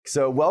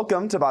So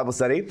welcome to Bible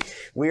study.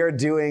 We are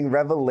doing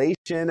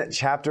Revelation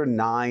chapter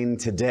 9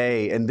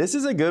 today, and this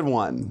is a good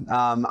one.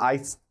 I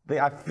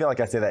feel like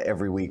I say that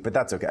every week, but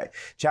that's okay.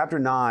 Chapter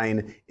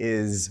 9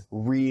 is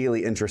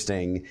really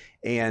interesting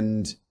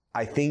and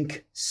I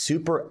think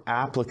super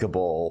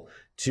applicable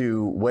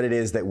to what it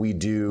is that we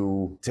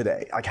do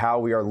today, like how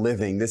we are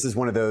living. This is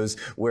one of those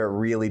where it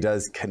really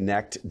does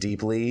connect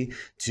deeply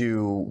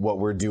to what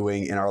we're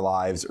doing in our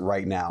lives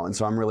right now. And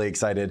so I'm really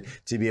excited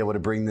to be able to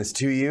bring this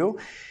to you.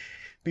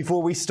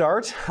 Before we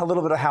start, a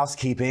little bit of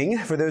housekeeping.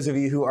 For those of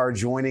you who are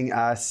joining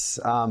us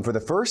for the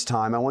first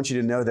time, I want you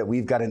to know that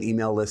we've got an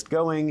email list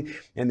going,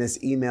 and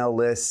this email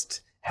list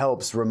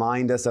helps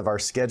remind us of our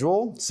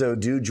schedule. So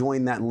do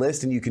join that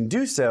list, and you can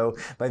do so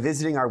by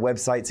visiting our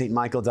website,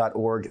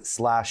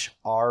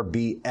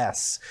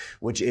 stmichael.org/RBS,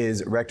 which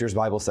is Rector's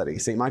Bible Study.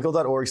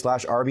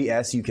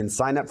 stmichael.org/RBS. You can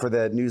sign up for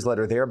the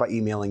newsletter there by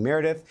emailing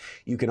Meredith.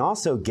 You can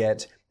also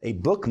get a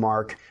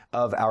bookmark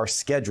of our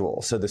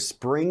schedule. So the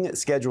spring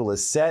schedule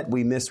is set.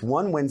 We missed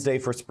one Wednesday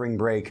for spring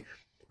break,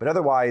 but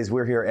otherwise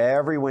we're here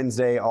every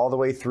Wednesday all the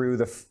way through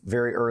the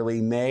very early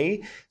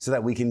May so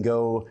that we can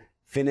go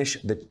finish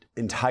the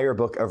entire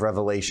book of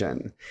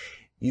Revelation.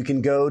 You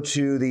can go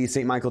to the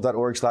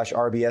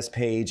stmichael.org/RBS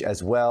page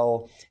as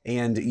well,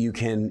 and you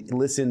can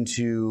listen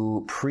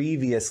to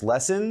previous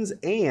lessons.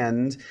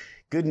 And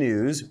good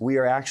news, we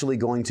are actually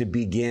going to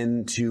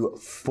begin to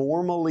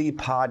formally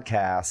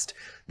podcast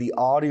the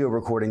audio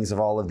recordings of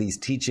all of these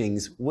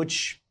teachings,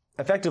 which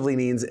effectively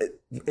means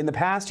in the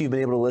past you've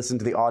been able to listen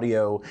to the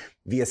audio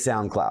via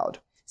SoundCloud.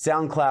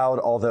 SoundCloud,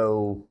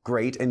 although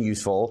great and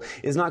useful,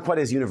 is not quite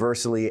as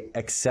universally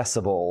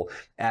accessible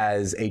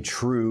as a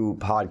true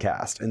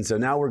podcast. And so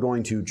now we're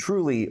going to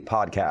truly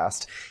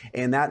podcast.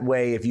 And that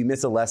way, if you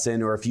miss a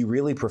lesson or if you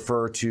really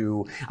prefer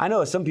to, I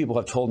know some people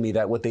have told me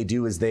that what they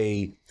do is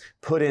they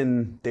put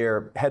in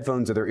their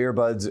headphones or their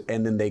earbuds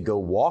and then they go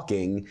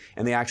walking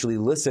and they actually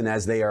listen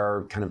as they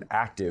are kind of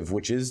active,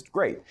 which is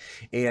great.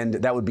 And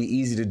that would be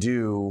easy to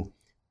do,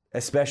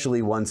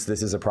 especially once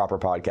this is a proper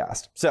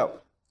podcast.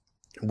 So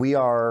we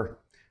are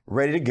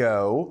ready to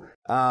go.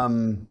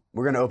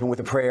 We're going to open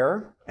with a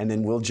prayer and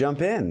then we'll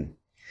jump in.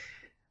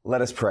 Let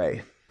us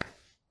pray.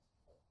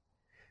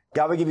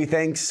 God, we give you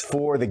thanks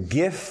for the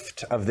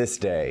gift of this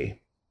day.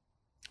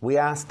 We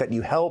ask that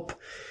you help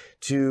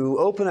to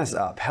open us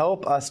up,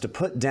 help us to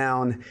put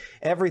down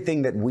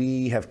everything that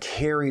we have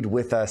carried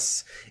with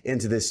us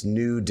into this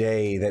new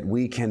day, that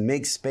we can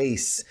make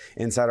space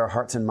inside our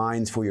hearts and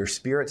minds for your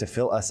Spirit to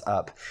fill us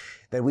up,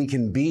 that we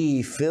can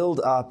be filled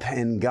up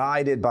and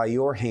guided by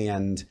your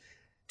hand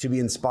to be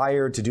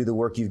inspired to do the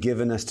work you've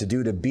given us to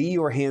do, to be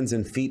your hands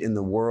and feet in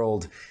the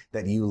world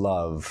that you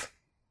love.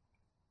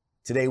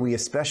 Today, we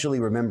especially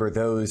remember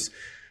those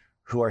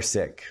who are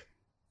sick,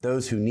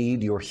 those who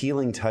need your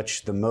healing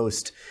touch the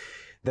most,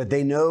 that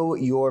they know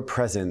your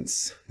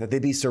presence, that they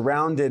be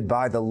surrounded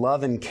by the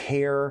love and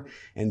care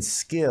and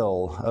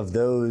skill of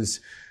those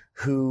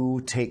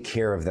who take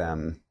care of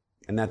them,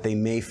 and that they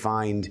may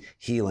find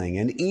healing.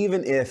 And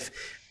even if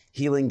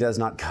healing does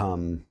not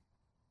come,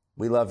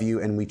 we love you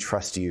and we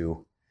trust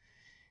you,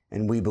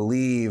 and we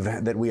believe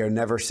that we are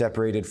never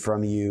separated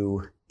from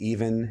you,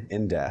 even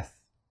in death.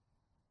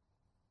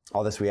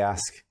 All this we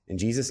ask in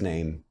Jesus'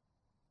 name,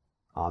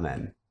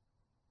 amen.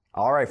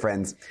 All right,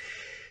 friends.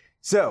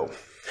 So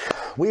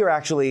we are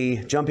actually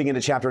jumping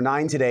into chapter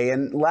 9 today.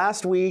 And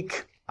last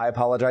week, I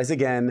apologize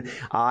again,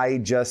 I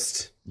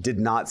just did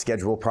not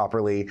schedule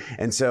properly.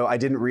 And so I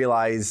didn't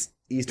realize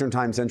Eastern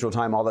time, Central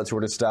time, all that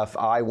sort of stuff.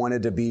 I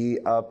wanted to be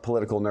a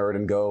political nerd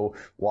and go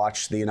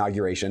watch the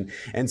inauguration.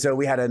 And so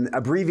we had an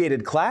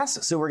abbreviated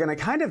class. So we're going to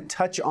kind of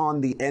touch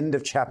on the end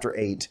of chapter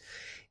 8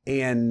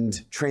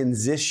 and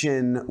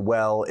transition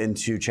well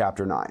into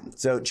chapter 9.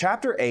 So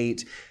chapter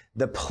 8,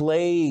 the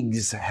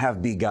plagues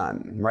have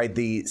begun, right?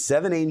 The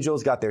 7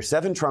 angels got their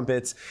 7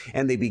 trumpets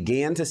and they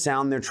began to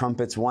sound their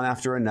trumpets one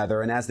after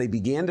another. And as they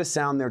began to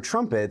sound their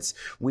trumpets,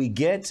 we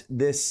get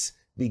this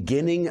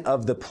beginning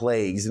of the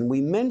plagues. And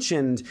we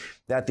mentioned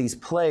that these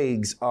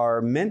plagues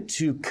are meant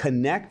to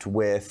connect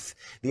with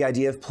the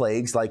idea of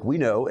plagues like we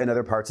know in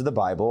other parts of the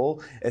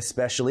Bible,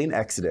 especially in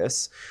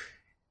Exodus.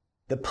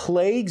 The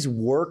plagues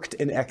worked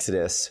in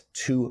Exodus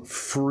to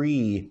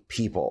free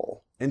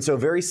people. And so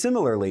very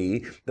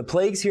similarly, the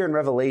plagues here in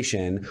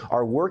Revelation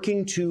are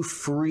working to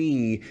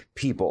free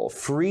people,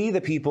 free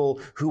the people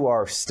who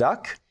are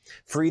stuck,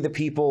 free the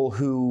people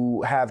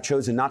who have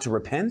chosen not to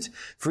repent,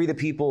 free the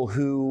people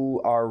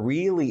who are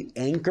really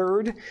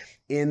anchored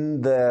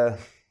in a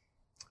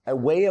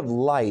way of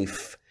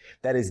life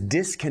that is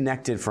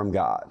disconnected from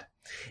God.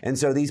 And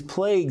so these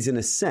plagues, in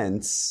a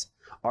sense,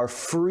 are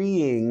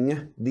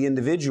freeing the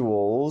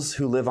individuals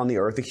who live on the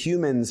earth, the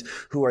humans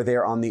who are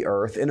there on the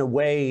earth, in a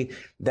way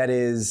that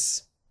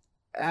is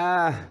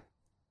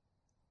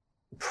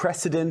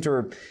precedent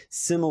or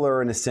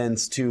similar in a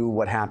sense to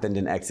what happened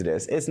in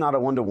Exodus. It's not a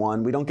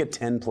one-to-one. We don't get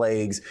 10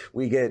 plagues.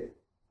 We get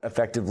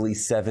effectively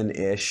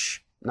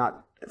 7-ish,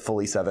 not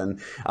fully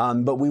 7.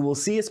 But we will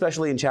see,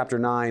 especially in chapter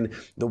 9,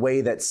 the way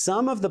that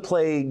some of the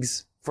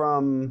plagues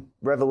from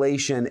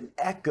Revelation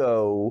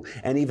echo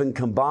and even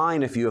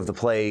combine a few of the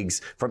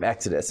plagues from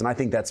Exodus. And I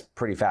think that's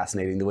pretty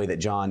fascinating, the way that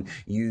John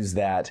used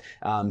that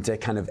to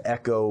kind of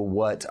echo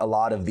what a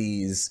lot of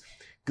these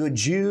good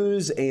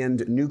Jews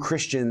and new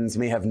Christians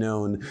may have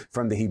known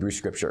from the Hebrew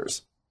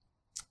Scriptures.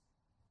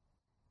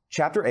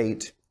 Chapter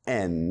 8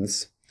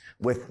 ends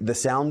with the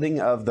sounding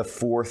of the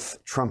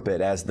fourth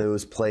trumpet as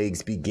those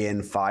plagues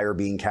begin, fire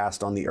being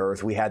cast on the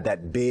earth. We had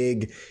that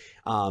big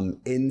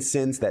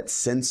incense, that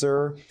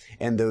censer,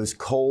 and those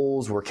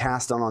coals were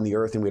cast on the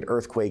earth, and we had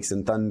earthquakes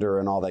and thunder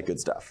and all that good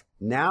stuff.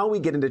 Now we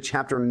get into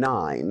chapter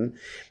 9,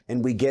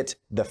 and we get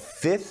the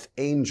fifth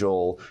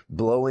angel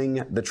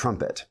blowing the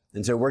trumpet.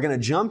 And so we're going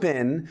to jump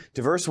in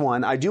to verse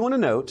 1. I do want to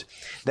note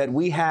that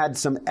we had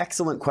some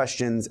excellent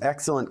questions,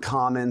 excellent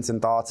comments and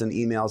thoughts and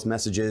emails,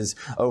 messages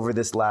over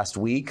this last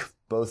week,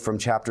 both from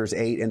chapters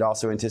 8 and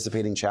also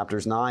anticipating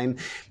chapters 9.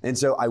 And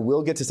so I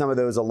will get to some of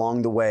those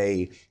along the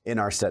way in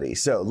our study.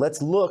 So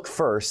let's look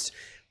first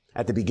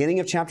at the beginning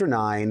of chapter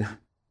 9.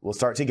 We'll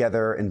start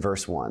together in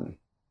verse 1.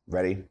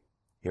 Ready?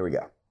 Here we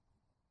go.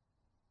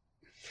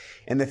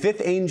 And the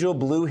fifth angel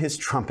blew his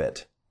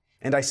trumpet,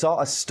 and I saw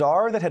a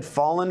star that had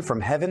fallen from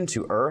heaven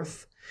to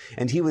earth,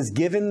 and he was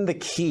given the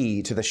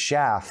key to the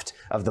shaft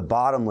of the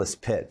bottomless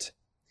pit.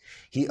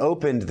 He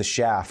opened the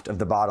shaft of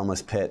the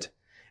bottomless pit,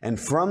 and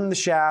from the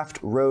shaft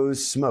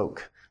rose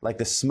smoke, like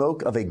the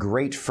smoke of a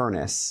great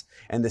furnace,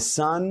 and the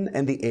sun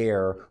and the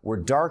air were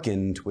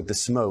darkened with the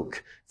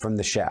smoke from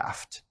the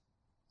shaft.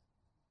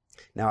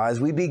 Now, as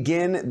we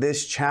begin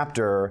this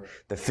chapter,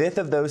 the fifth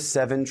of those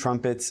 7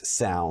 trumpets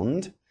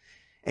sound,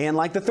 and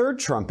like the third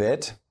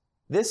trumpet,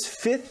 this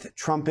fifth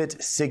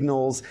trumpet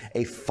signals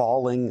a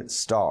falling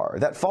star.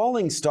 That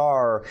falling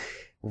star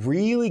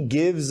really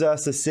gives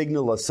us a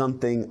signal of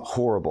something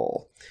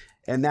horrible.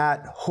 And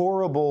that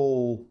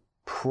horrible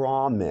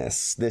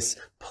promise, this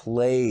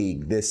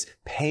plague, this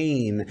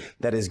pain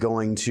that is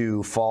going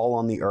to fall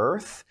on the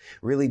earth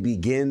really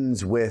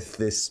begins with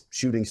this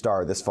shooting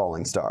star, this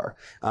falling star.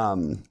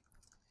 I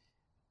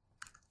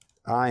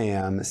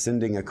am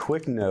sending a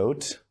quick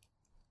note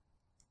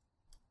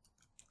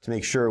to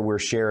make sure we're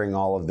sharing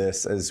all of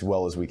this as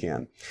well as we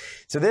can.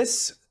 So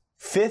this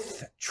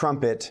fifth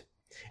trumpet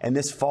and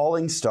this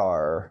falling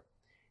star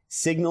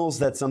signals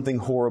that something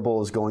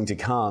horrible is going to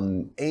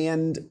come.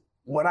 And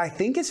what I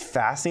think is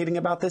fascinating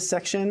about this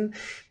section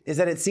is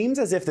that it seems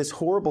as if this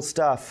horrible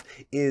stuff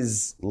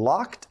is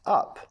locked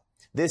up.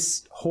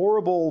 This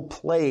horrible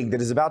plague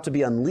that is about to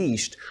be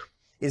unleashed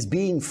is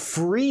being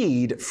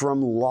freed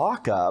from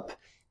lockup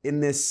in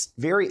this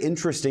very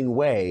interesting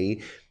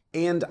way.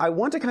 And I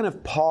want to kind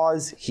of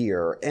pause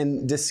here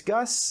and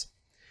discuss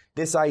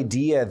this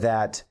idea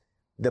that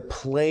the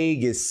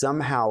plague is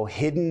somehow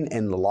hidden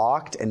and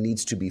locked and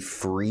needs to be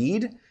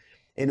freed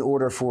in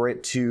order for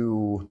it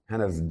to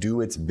kind of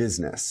do its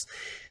business.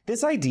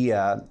 This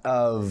idea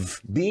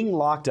of being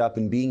locked up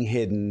and being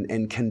hidden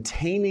and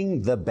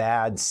containing the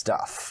bad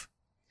stuff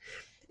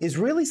is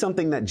really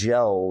something that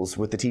gels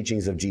with the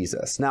teachings of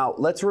Jesus. Now,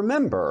 let's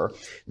remember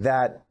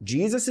that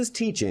Jesus's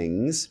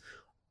teachings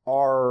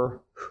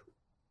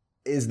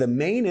is the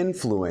main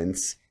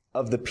influence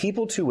of the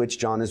people to which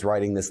John is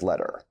writing this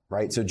letter,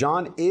 right? So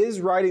John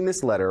is writing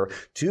this letter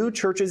to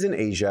churches in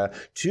Asia,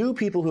 to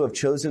people who have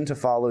chosen to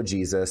follow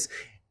Jesus,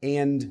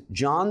 and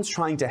John's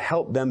trying to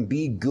help them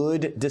be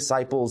good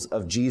disciples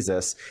of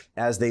Jesus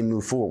as they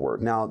move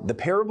forward. Now, the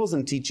parables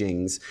and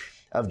teachings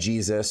of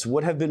Jesus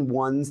would have been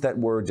ones that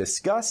were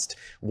discussed,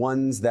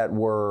 ones that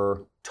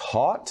were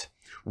taught,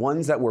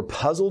 ones that were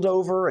puzzled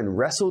over and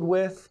wrestled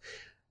with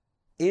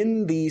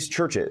in these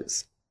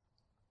churches.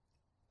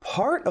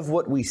 Part of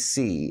what we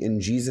see in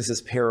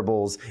Jesus's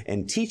parables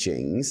and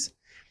teachings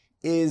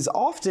is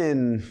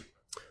often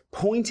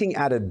pointing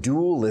at a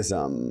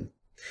dualism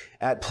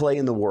at play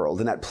in the world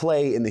and at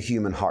play in the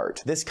human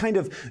heart. This kind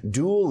of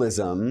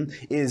dualism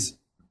is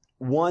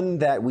one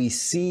that we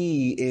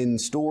see in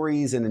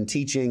stories and in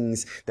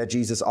teachings that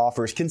Jesus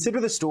offers. Consider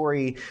the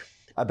story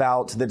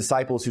about the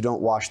disciples who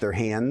don't wash their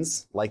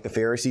hands like the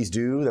Pharisees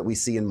do that we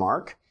see in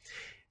Mark.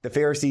 The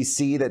Pharisees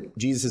see that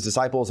Jesus'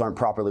 disciples aren't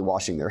properly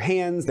washing their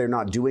hands. They're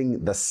not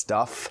doing the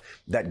stuff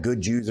that good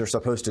Jews are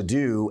supposed to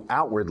do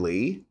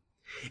outwardly.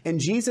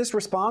 And Jesus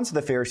responds to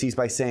the Pharisees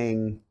by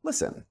saying,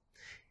 listen,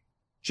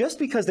 just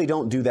because they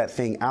don't do that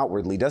thing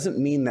outwardly doesn't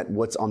mean that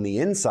what's on the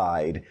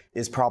inside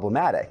is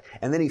problematic.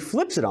 And then he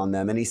flips it on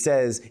them and he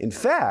says, in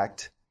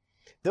fact,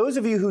 those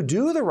of you who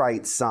do the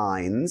right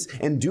signs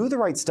and do the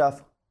right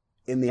stuff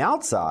in the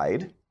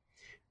outside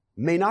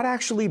may not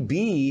actually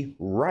be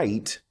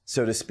right,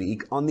 so to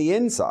speak, on the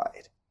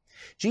inside.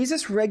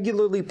 Jesus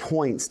regularly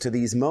points to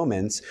these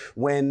moments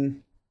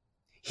when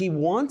he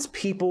wants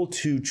people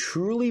to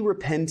truly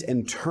repent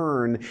and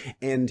turn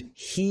and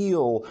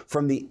heal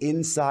from the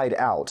inside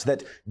out,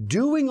 that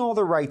doing all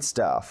the right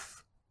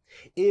stuff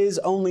is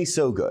only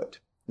so good.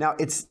 Now,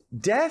 it's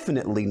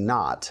definitely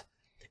not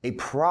a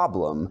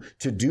problem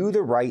to do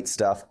the right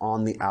stuff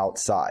on the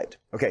outside.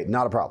 Okay,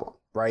 not a problem,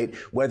 right?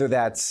 Whether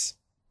that's,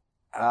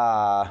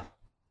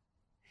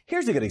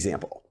 here's a good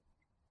example.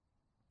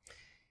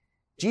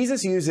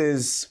 Jesus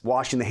uses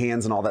washing the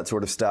hands and all that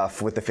sort of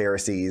stuff with the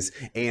Pharisees,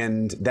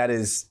 and that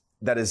is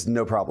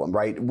no problem,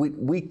 right?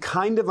 We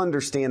kind of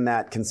understand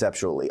that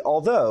conceptually,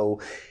 although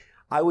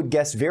I would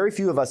guess very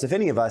few of us, if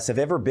any of us, have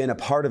ever been a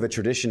part of a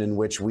tradition in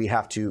which we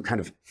have to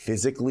kind of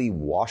physically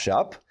wash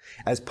up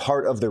as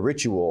part of the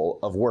ritual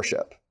of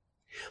worship.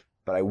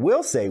 But I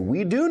will say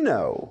we do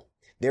know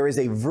there is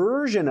a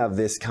version of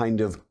this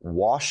kind of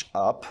wash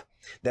up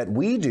that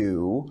we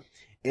do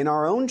in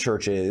our own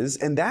churches,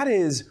 and that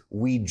is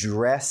we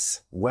dress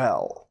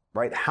well,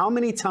 right? How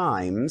many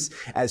times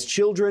as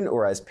children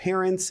or as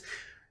parents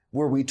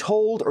were we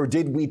told or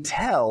did we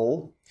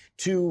tell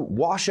to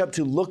wash up,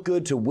 to look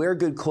good, to wear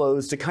good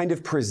clothes, to kind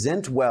of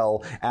present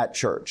well at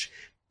church?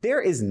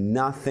 There is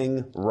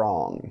nothing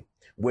wrong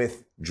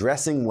with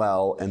dressing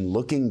well and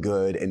looking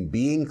good and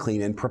being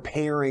clean and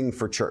preparing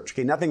for church.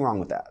 Okay, nothing wrong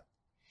with that.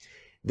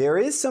 There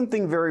is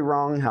something very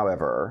wrong,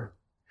 however,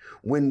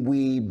 when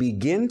we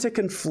begin to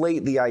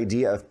conflate the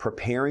idea of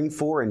preparing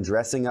for and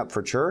dressing up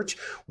for church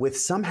with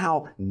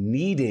somehow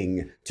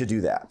needing to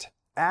do that,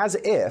 as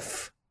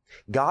if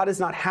God is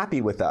not happy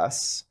with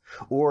us,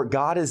 or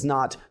God is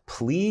not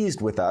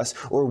pleased with us,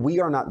 or we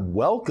are not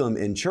welcome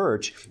in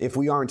church if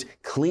we aren't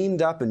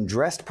cleaned up and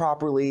dressed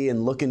properly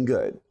and looking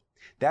good.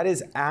 That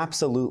is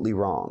absolutely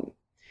wrong.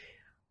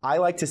 I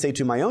like to say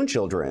to my own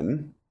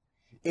children,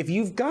 if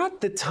you've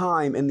got the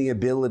time and the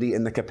ability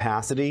and the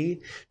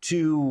capacity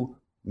to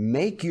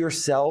make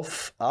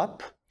yourself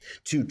up,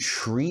 to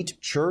treat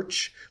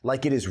church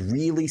like it is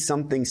really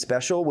something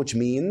special, which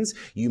means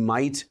you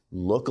might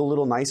look a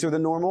little nicer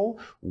than normal,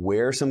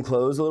 wear some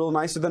clothes a little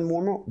nicer than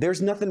normal,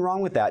 there's nothing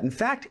wrong with that. In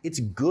fact, it's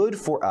good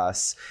for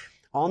us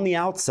on the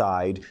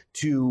outside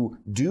to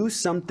do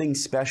something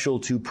special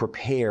to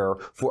prepare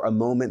for a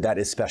moment that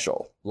is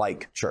special,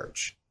 like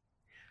church.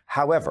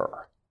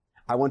 However,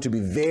 I want to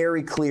be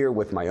very clear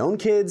with my own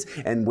kids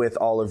and with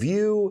all of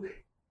you.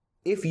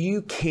 If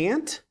you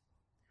can't,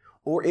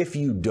 or if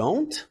you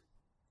don't,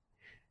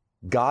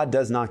 God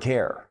does not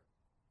care.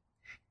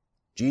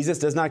 Jesus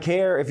does not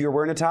care if you're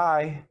wearing a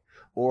tie,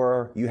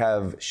 or you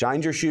have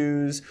shined your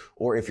shoes,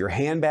 or if your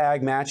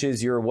handbag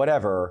matches your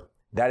whatever.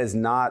 That is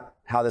not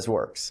how this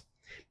works.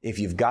 If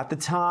you've got the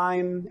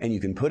time and you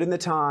can put in the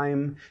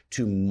time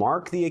to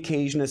mark the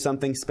occasion as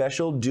something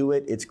special, do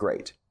it. It's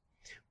great.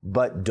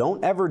 But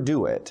don't ever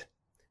do it.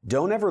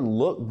 Don't ever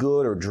look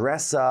good or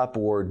dress up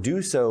or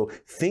do so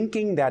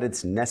thinking that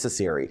it's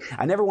necessary.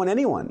 I never want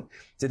anyone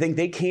to think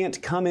they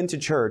can't come into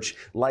church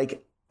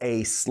like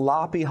a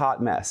sloppy hot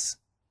mess.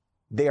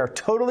 They are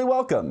totally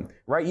welcome,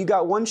 right? You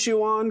got one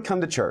shoe on,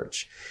 come to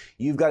church.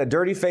 You've got a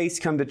dirty face,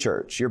 come to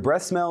church. Your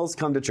breath smells,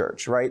 come to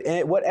church, right?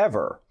 And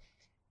whatever.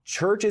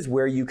 Church is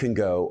where you can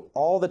go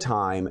all the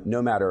time,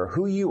 no matter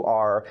who you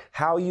are,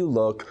 how you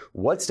look,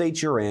 what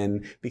state you're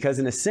in, because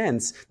in a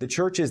sense, the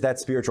church is that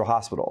spiritual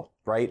hospital,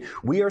 right?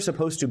 We are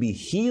supposed to be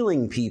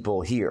healing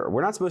people here.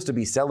 We're not supposed to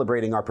be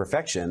celebrating our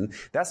perfection.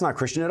 That's not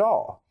Christian at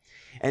all.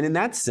 And in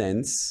that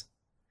sense,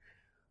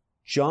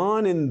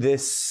 John in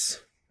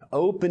this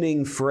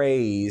opening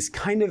phrase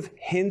kind of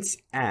hints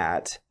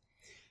at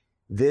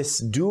this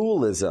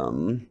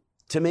dualism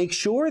to make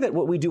sure that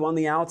what we do on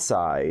the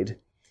outside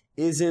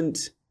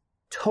isn't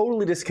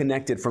totally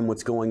disconnected from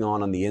what's going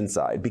on the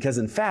inside. Because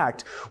in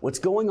fact, what's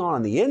going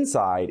on the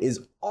inside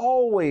is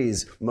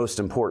always most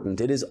important.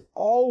 It is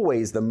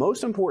always the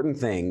most important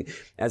thing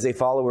as a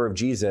follower of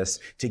Jesus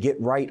to get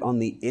right on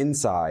the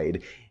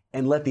inside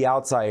and let the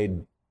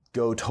outside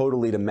go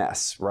totally to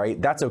mess,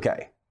 right? That's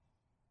okay.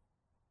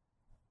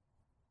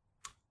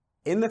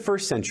 In the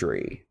first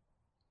century,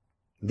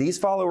 these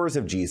followers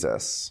of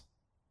Jesus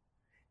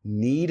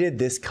needed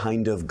this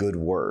kind of good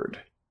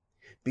word,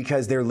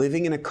 because they're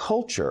living in a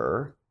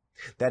culture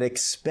that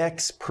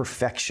expects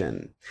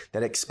perfection,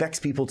 that expects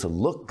people to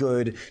look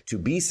good, to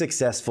be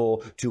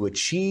successful, to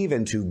achieve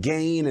and to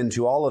gain and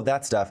to all of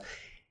that stuff.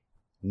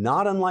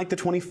 Not unlike the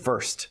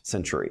 21st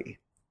century,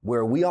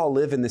 where we all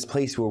live in this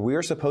place where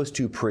we're supposed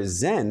to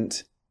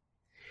present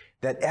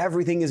that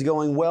everything is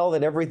going well,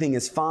 that everything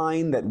is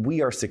fine, that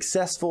we are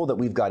successful, that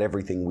we've got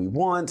everything we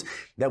want,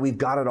 that we've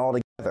got it all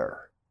together.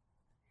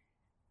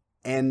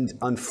 And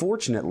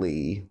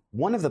unfortunately,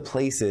 one of the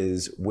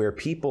places where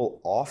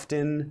people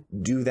often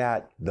do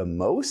that the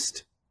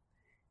most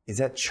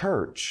is at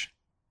church.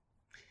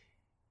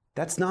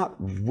 That's not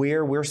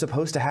where we're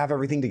supposed to have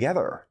everything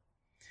together.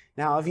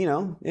 Now,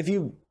 if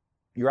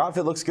your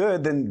outfit looks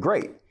good, then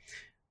great.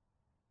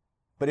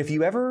 But if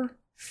you ever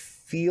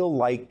feel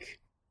like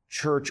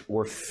church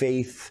or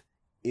faith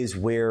is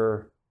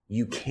where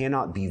you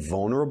cannot be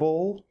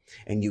vulnerable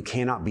and you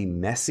cannot be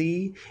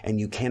messy and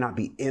you cannot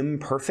be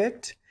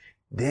imperfect,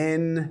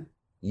 then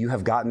you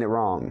have gotten it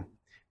wrong.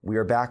 We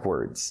are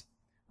backwards,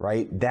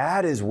 right?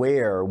 That is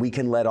where we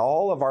can let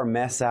all of our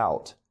mess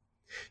out.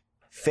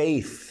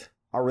 Faith,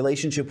 our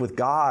relationship with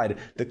God,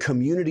 the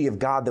community of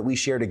God that we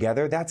share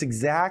together, that's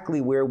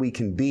exactly where we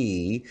can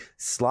be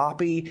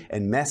sloppy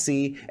and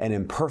messy and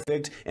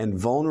imperfect and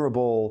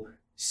vulnerable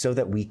so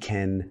that we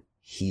can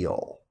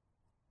heal.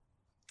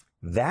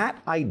 That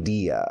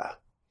idea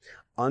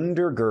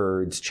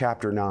undergirds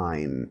chapter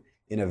 9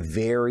 in a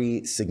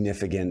very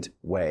significant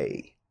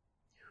way.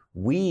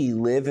 We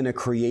live in a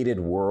created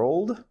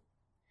world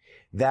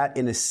that,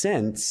 in a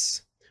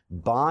sense,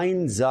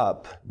 binds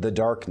up the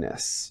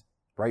darkness,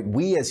 right?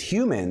 We as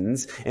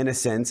humans, in a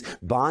sense,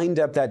 bind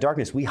up that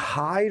darkness. We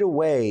hide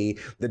away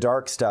the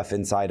dark stuff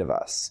inside of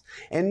us.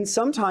 And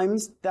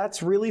sometimes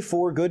that's really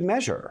for good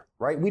measure,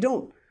 right?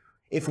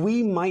 If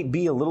we might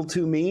be a little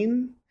too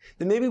mean,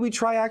 then maybe we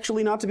try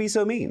actually not to be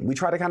so mean. We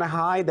try to kind of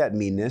hide that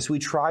meanness. We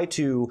try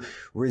to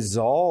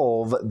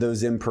resolve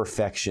those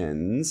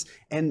imperfections,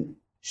 and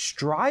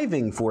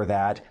striving for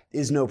that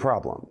is no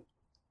problem.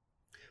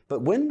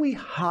 But when we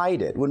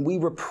hide it, when we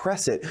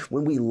repress it,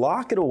 when we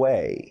lock it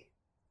away,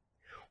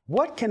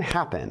 what can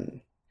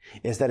happen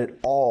is that it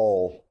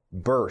all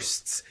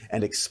bursts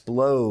and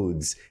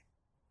explodes,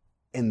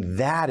 and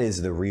that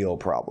is the real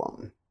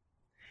problem.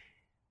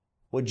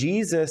 What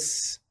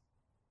Jesus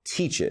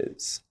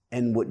teaches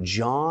and what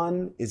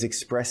John is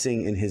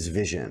expressing in his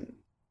vision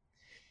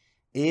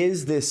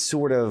is this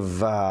sort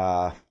of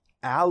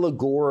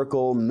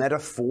allegorical,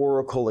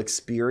 metaphorical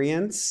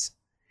experience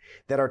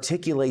that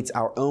articulates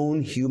our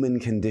own human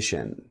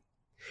condition.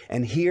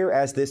 And here,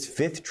 as this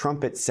fifth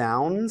trumpet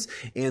sounds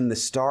and the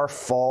star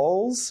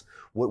falls,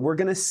 what we're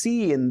going to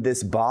see in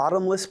this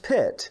bottomless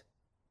pit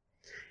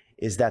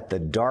is that the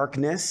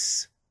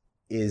darkness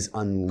is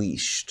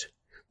unleashed.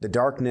 The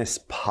darkness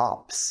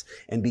pops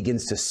and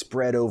begins to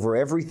spread over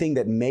everything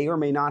that may or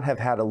may not have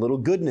had a little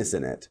goodness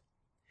in it.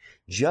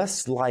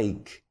 Just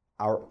like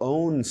our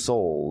own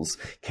souls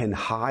can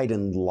hide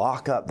and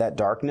lock up that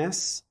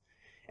darkness,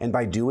 and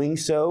by doing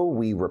so,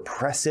 we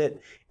repress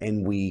it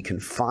and we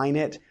confine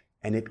it,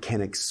 and it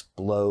can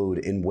explode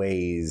in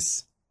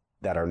ways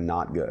that are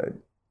not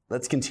good.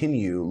 Let's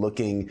continue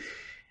looking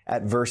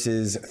at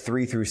verses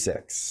 3 through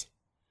 6.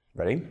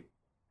 Ready?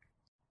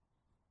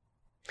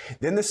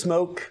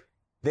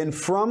 Then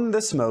from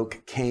the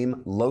smoke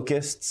came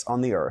locusts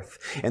on the earth,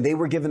 and they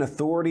were given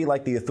authority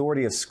like the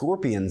authority of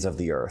scorpions of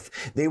the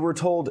earth. They were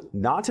told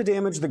not to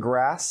damage the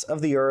grass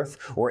of the earth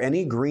or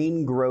any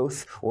green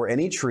growth or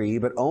any tree,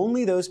 but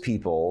only those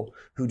people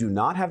who do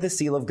not have the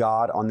seal of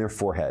God on their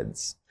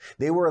foreheads.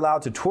 They were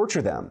allowed to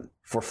torture them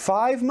for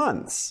 5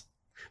 months,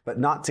 but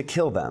not to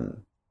kill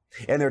them.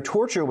 And their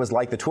torture was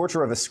like the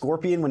torture of a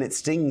scorpion when it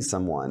stings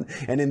someone.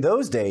 And in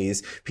those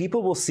days,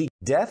 people will seek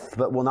death,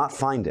 but will not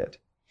find it.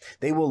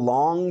 They will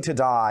long to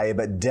die,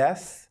 but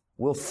death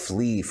will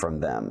flee from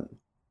them.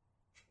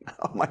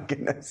 Oh my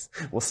goodness.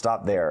 We'll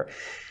stop there.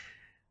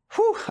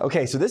 Whew.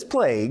 Okay, so this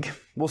plague,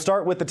 we'll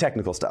start with the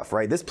technical stuff,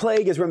 right? This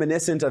plague is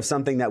reminiscent of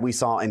something that we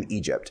saw in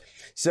Egypt.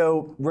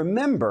 So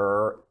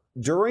remember,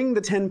 during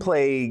the 10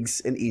 plagues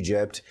in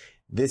Egypt,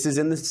 this is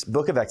in this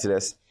book of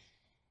Exodus,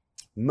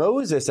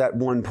 Moses at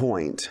one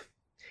point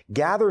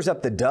gathers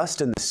up the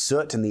dust and the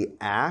soot and the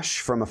ash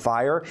from a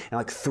fire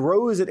and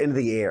throws it into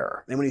the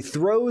air. And when he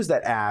throws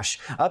that ash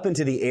up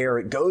into the air,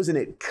 it goes and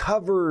it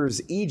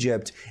covers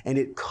Egypt and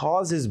it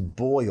causes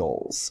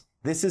boils.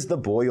 This is the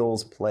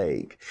boils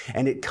plague.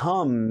 And it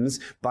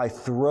comes by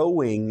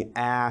throwing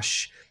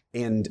ash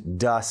and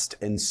dust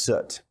and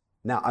soot.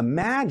 Now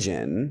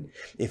imagine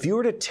if you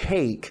were to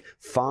take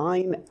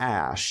fine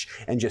ash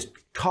and just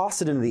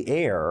toss it into the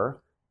air.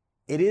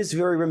 It is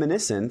very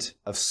reminiscent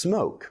of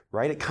smoke,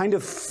 right? It kind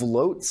of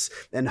floats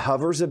and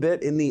hovers a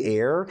bit in the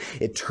air.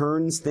 It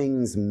turns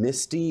things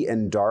misty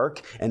and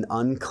dark and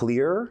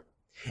unclear.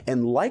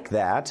 And like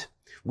that,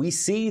 we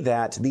see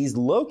that these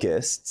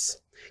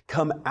locusts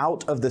come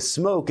out of the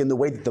smoke in the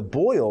way that the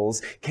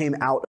boils came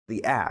out of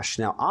the ash.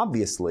 Now,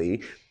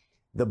 obviously,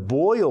 the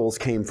boils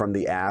came from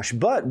the ash,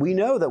 but we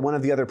know that one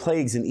of the other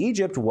plagues in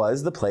Egypt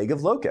was the plague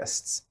of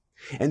locusts.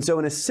 And so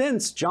in a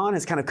sense, John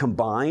has kind of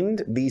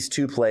combined these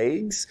two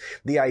plagues.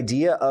 The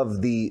idea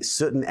of the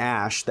soot and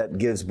ash that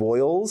gives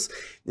boils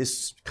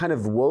is kind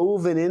of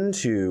woven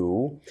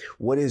into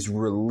what is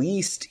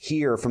released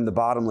here from the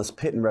bottomless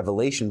pit in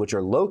Revelation, which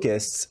are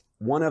locusts,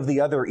 one of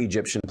the other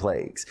Egyptian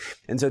plagues.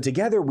 And so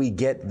together we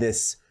get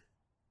this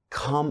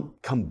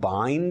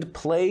combined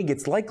plague.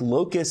 It's like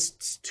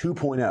locusts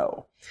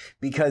 2.0,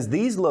 because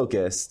these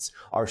locusts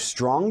are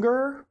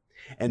stronger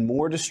and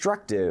more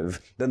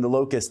destructive than the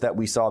locusts that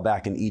we saw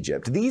back in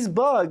Egypt. These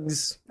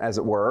bugs, as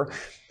it were,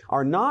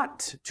 are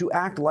not to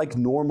act like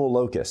normal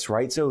locusts,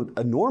 right? So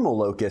a normal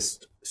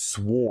locust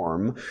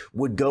swarm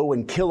would go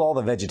and kill all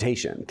the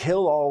vegetation,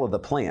 kill all of the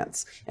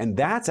plants, and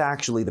that's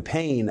actually the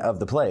pain of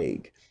the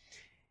plague.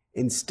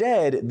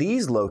 Instead,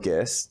 these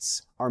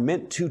locusts are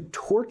meant to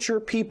torture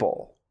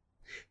people.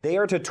 They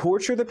are to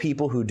torture the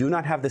people who do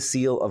not have the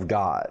seal of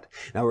God.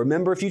 Now,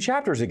 remember a few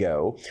chapters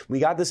ago, we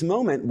got this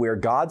moment where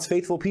God's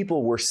faithful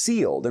people were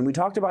sealed. And we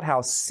talked about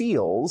how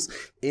seals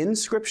in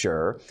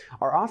Scripture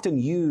are often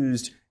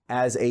used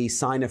as a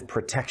sign of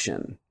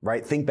protection,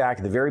 right? Think back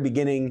at the very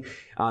beginning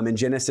in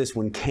Genesis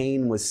when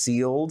Cain was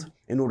sealed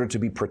in order to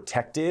be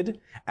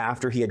protected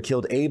after he had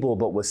killed Abel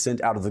but was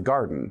sent out of the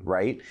garden,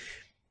 right?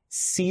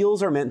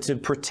 Seals are meant to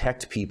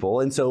protect people.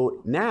 And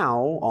so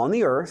now on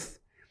the earth,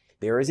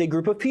 there is a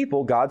group of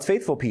people, God's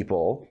faithful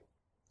people,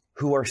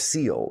 who are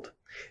sealed.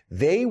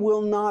 They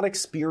will not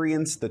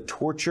experience the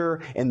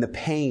torture and the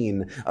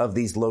pain of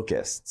these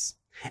locusts.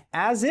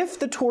 As if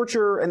the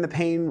torture and the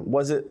pain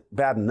wasn't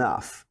bad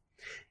enough,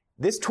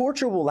 this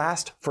torture will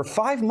last for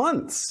 5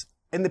 months,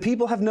 and the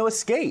people have no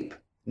escape,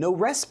 no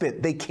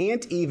respite. They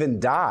can't even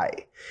die.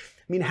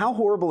 I mean, how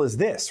horrible is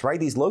this, right?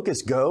 These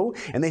locusts go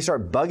and they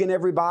start bugging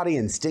everybody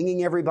and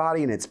stinging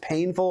everybody, and it's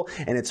painful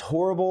and it's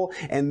horrible.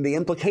 And the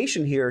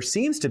implication here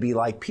seems to be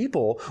like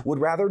people would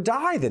rather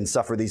die than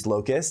suffer these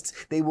locusts.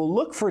 They will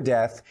look for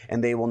death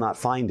and they will not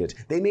find it.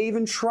 They may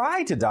even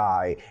try to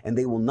die and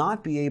they will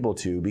not be able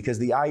to, because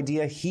the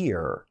idea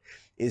here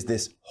is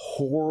this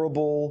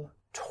horrible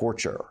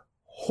torture.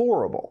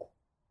 Horrible.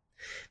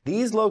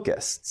 These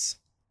locusts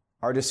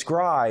are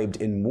described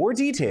in more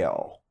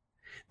detail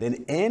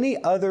than any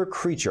other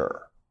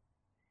creature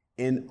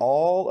in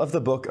all of the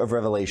book of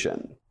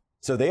Revelation.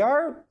 So they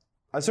are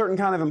a certain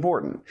kind of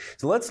important.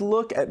 So let's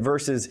look at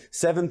verses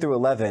 7 through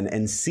 11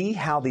 and see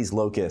how these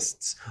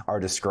locusts are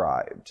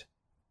described.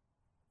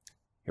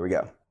 Here we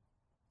go.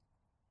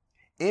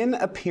 In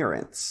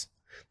appearance,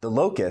 the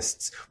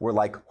locusts were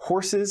like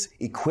horses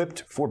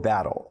equipped for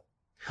battle.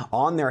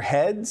 On their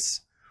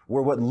heads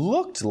were what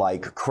looked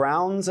like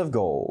crowns of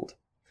gold.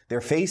 Their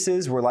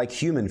faces were like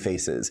human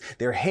faces,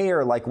 their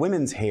hair like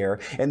women's hair,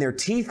 and their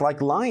teeth like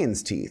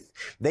lions' teeth.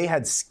 They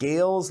had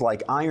scales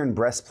like iron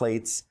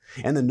breastplates,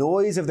 and the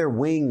noise of their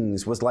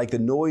wings was like the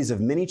noise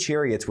of many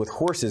chariots with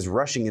horses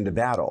rushing into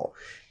battle.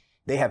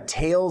 They have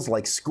tails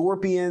like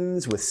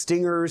scorpions with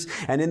stingers,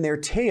 and in their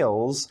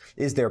tails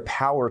is their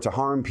power to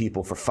harm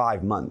people for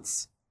 5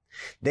 months.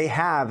 They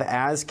have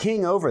as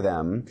king over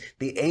them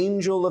the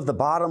angel of the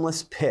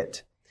bottomless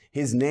pit.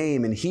 His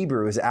name in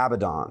Hebrew is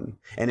Abaddon,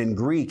 and in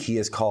Greek he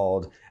is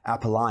called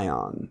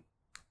Apollyon.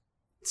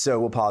 So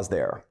we'll pause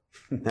there.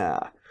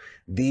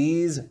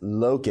 These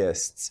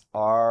locusts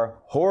are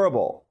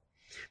horrible.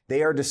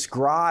 They are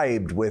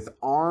described with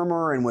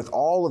armor and with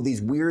all of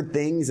these weird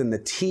things and the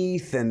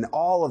teeth and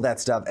all of that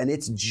stuff, and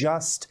it's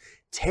just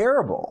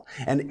terrible.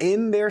 And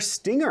in their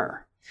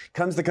stinger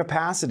comes the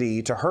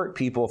capacity to hurt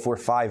people for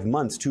 5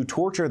 months, to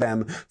torture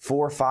them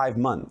for 5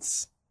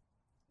 months.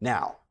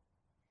 Now,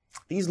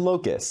 these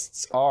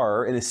locusts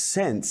are, in a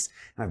sense,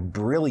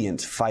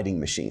 brilliant fighting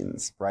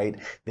machines, right?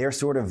 They're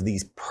sort of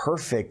these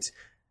perfect,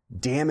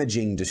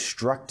 damaging,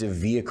 destructive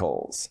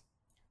vehicles.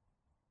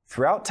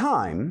 Throughout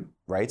time,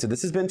 right? So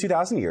this has been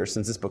 2,000 years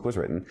since this book was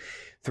written.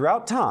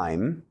 Throughout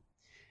time,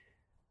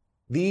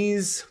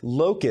 these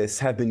locusts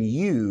have been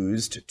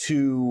used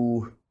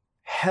to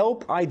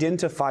help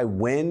identify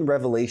when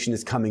Revelation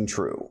is coming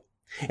true.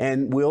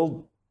 And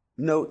we'll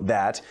note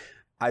that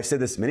I've said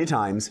this many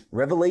times,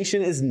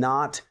 Revelation is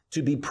not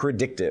to be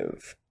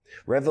predictive.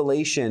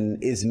 Revelation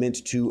is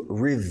meant to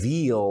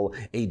reveal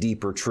a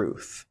deeper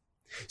truth.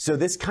 So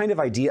this kind of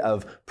idea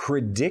of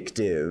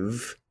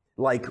predictive,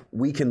 like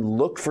we can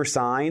look for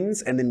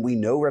signs and then we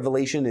know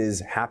Revelation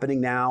is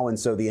happening now and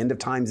so the end of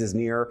times is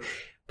near,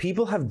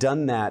 people have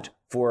done that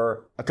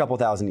for a couple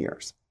thousand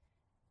years.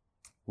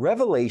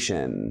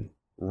 Revelation,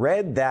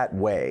 read that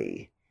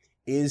way,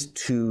 is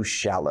too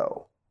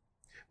shallow.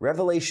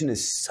 Revelation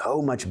is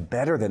so much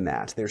better than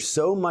that. There's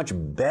so much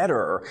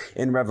better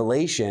in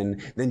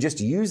Revelation than just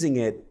using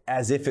it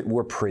as if it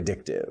were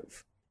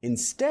predictive.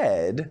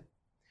 Instead,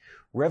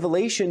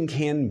 Revelation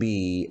can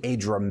be a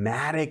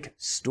dramatic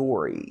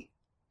story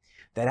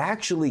that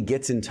actually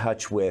gets in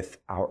touch with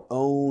our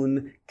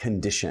own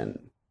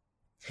condition.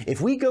 If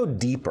we go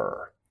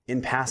deeper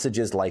in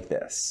passages like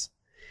this,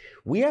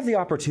 we have the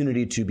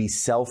opportunity to be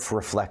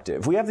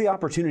self-reflective. We have the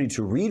opportunity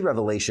to read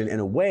Revelation in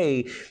a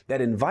way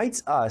that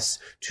invites us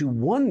to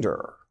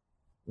wonder,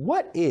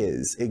 what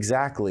is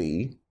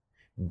exactly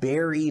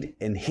buried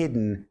and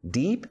hidden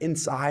deep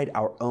inside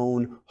our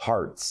own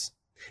hearts,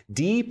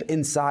 deep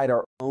inside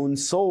our own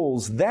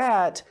souls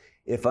that,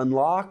 if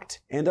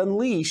unlocked and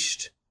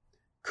unleashed,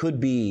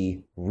 could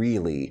be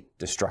really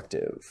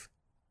destructive.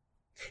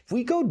 If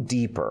we go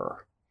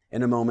deeper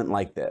in a moment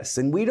like this,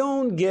 and we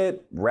don't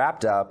get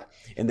wrapped up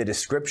in the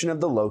description of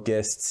the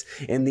locusts,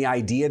 in the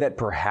idea that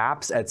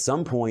perhaps at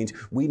some point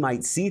we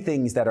might see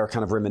things that are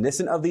kind of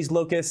reminiscent of these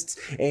locusts,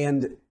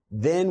 and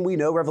then we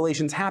know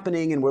Revelation's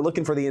happening and we're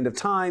looking for the end of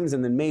times,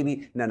 and then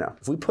maybe, no.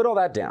 If we put all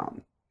that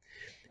down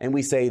and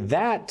we say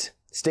that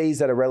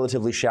stays at a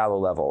relatively shallow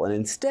level, and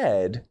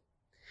instead,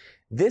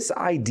 this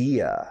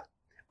idea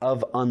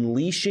of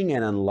unleashing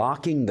and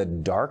unlocking the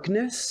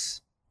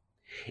darkness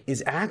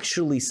is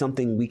actually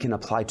something we can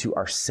apply to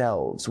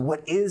ourselves.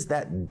 What is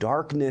that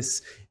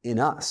darkness in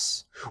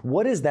us?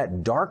 What is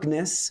that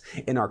darkness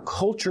in our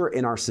culture,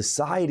 in our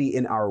society,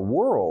 in our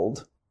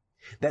world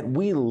that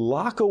we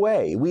lock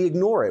away? We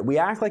ignore it. We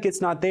act like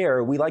it's not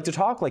there. We like to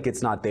talk like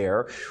it's not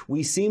there.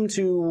 We seem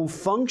to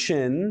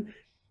function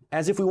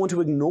as if we want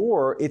to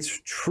ignore its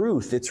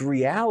truth, its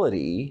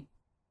reality,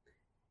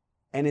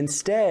 and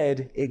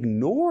instead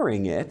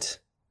ignoring it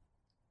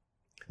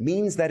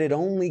means that it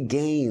only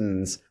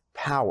gains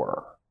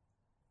power.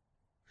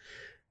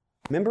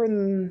 Remember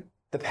in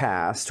the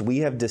past, we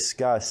have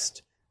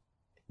discussed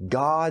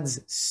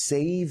God's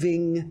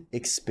saving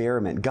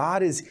experiment.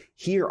 God is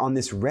here on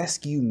this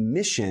rescue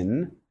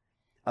mission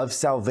of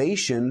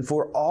salvation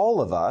for all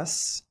of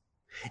us.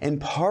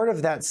 And part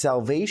of that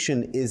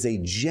salvation is a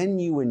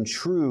genuine,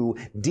 true,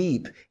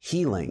 deep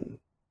healing.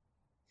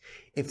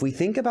 If we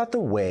think about the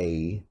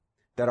way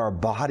that our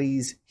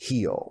bodies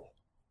heal,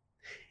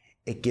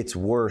 it gets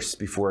worse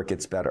before it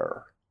gets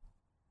better.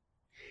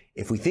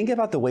 If we think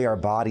about the way our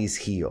bodies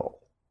heal,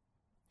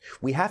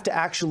 we have to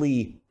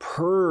actually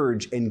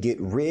purge and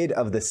get rid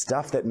of the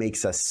stuff that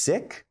makes us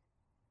sick,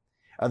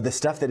 of the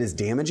stuff that is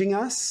damaging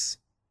us,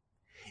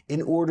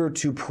 in order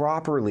to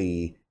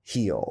properly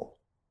heal.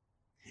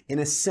 In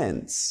a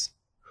sense,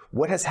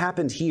 what has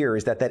happened here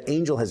is that that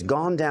angel has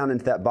gone down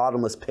into that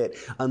bottomless pit,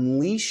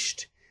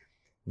 unleashed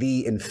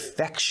the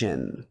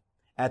infection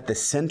at the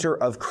center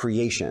of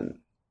creation.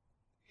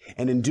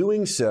 And in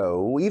doing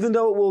so, even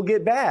though it will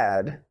get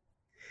bad,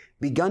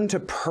 begun to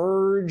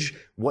purge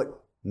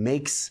what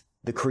makes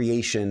the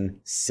creation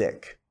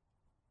sick.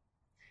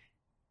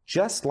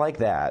 Just like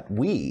that,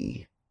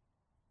 we,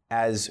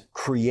 as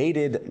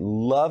created,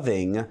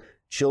 loving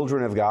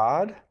children of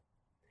God,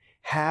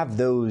 have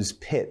those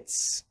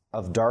pits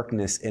of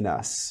darkness in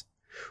us.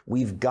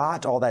 We've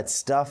got all that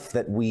stuff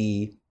that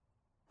we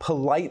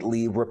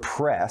politely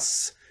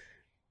repress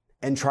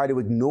and try to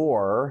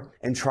ignore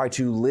and try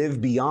to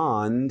live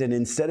beyond. And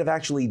instead of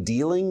actually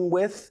dealing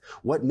with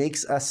what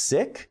makes us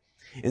sick,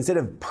 instead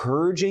of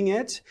purging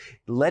it,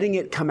 letting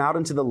it come out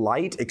into the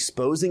light,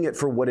 exposing it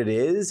for what it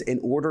is in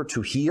order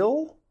to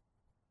heal,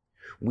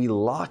 we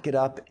lock it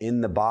up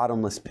in the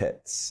bottomless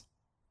pits.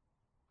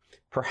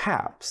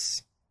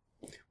 Perhaps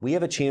we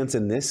have a chance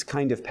in this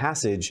kind of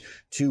passage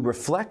to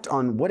reflect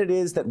on what it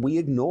is that we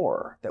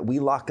ignore, that we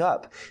lock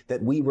up,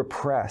 that we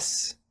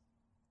repress,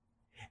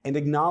 and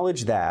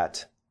acknowledge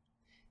that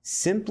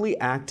simply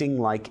acting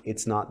like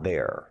it's not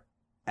there,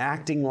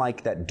 acting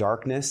like that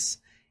darkness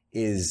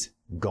is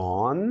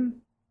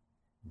gone,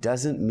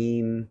 doesn't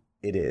mean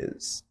it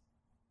is.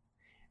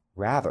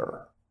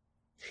 Rather,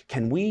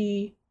 can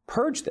we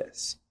purge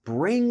this,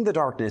 bring the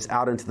darkness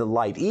out into the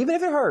light, even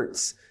if it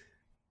hurts?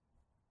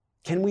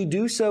 Can we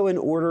do so in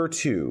order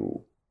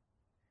to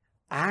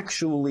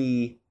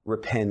actually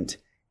repent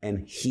and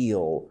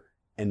heal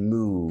and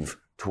move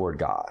toward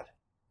God?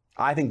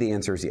 I think the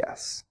answer is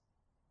yes.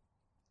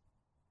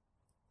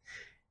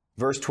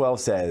 Verse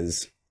 12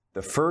 says,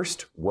 "The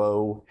first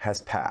woe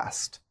has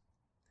passed.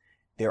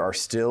 There are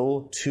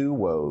still 2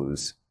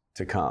 woes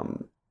to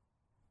come."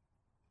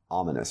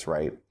 Ominous,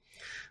 right?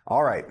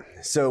 All right,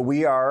 so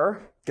we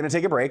are going to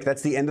take a break.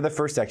 That's the end of the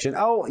first section.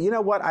 Oh, you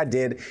know what I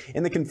did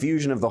in the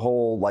confusion of the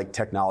whole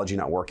technology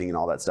not working and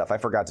all that stuff? I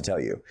forgot to tell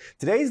you.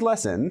 Today's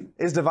lesson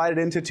is divided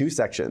into 2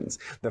 sections.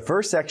 The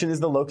first section is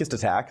the locust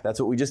attack. That's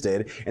what we just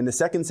did. And the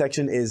second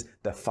section is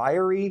the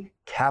fiery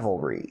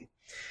cavalry.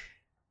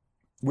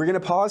 We're going to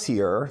pause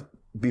here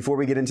before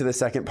we get into the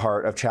second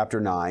part of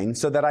chapter 9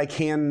 so that I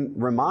can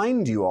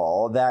remind you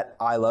all that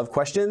I love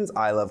questions,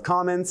 I love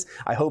comments.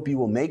 I hope you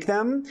will make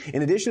them.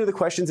 In addition to the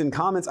questions and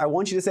comments, I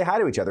want you to say hi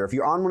to each other. If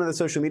you're on one of the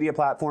social media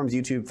platforms,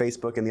 YouTube,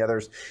 Facebook, and the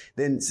others,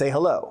 then say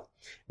hello.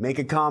 Make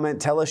a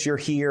comment, tell us you're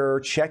here,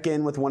 check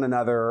in with one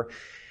another.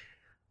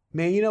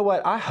 Man, you know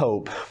what? I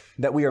hope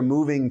that we are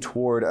moving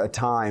toward a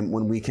time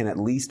when we can at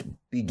least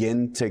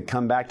begin to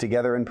come back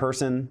together in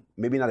person.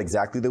 Maybe not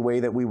exactly the way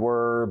that we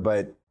were,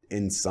 but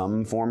in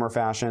some form or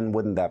fashion.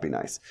 Wouldn't that be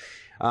nice?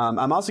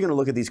 I'm also going to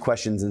look at these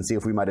questions and see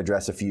if we might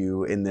address a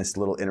few in this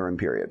little interim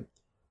period.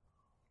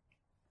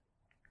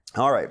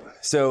 All right.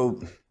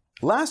 So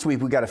last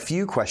week we got a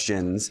few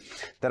questions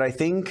that I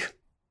think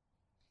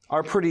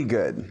are pretty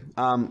good.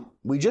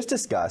 We just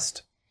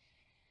discussed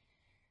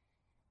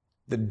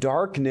the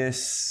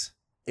darkness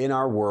in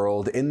our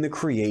world, in the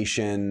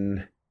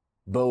creation,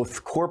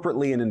 both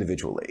corporately and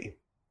individually.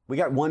 We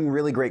got one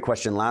really great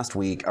question last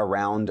week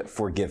around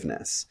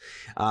forgiveness.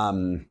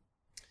 The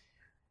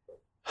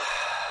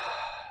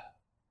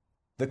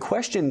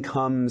question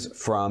comes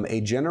from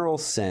a general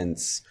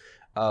sense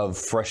of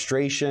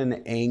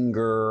frustration,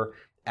 anger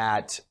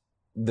at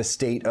the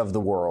state of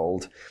the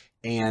world,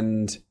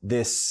 and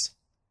this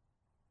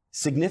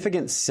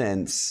significant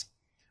sense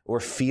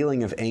or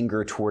feeling of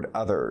anger toward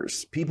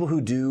others, people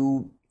who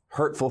do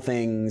hurtful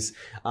things.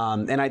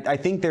 And I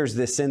think there's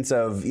this sense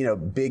of,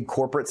 big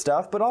corporate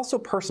stuff, but also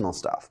personal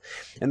stuff.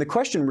 And the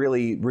question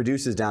really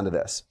reduces down to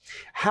this.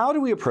 How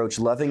do we approach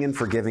loving and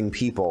forgiving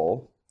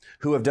people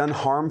who have done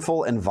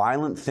harmful and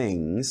violent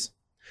things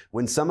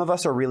when some of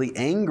us are really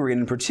angry,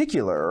 and in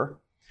particular,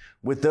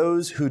 with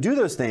those who do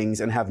those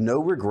things and have no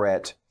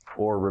regret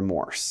or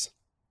remorse?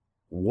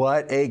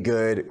 What a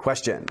good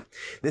question.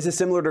 This is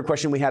similar to a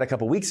question we had a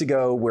couple weeks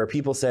ago where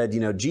people said,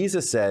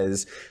 Jesus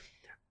says,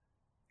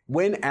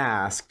 when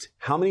asked,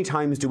 how many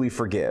times do we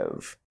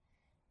forgive?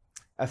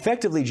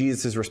 Effectively,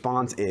 Jesus'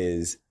 response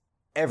is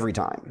every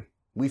time.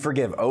 We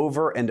forgive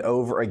over and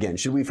over again.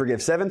 Should we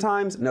forgive 7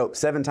 times? Nope,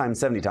 7 times,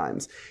 70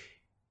 times.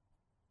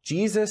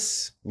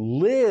 Jesus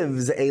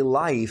lives a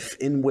life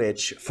in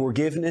which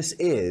forgiveness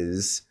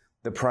is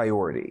the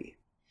priority.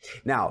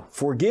 Now,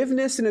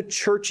 forgiveness in a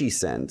churchy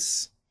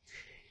sense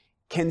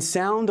can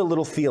sound a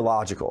little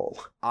theological.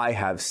 I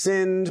have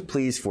sinned,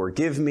 please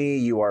forgive me,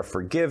 you are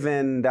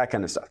forgiven, that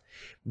kind of stuff.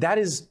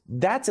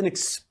 That's an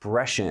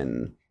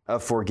expression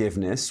of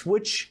forgiveness,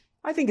 which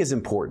I think is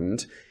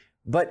important.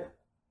 But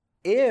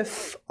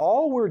if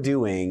all we're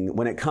doing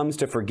when it comes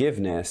to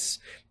forgiveness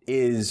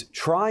is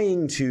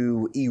trying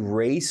to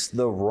erase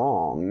the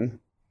wrong,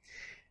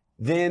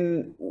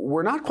 then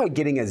we're not quite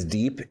getting as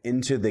deep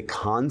into the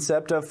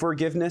concept of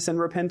forgiveness and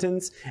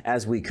repentance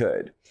as we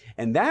could.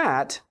 And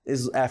that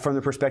is from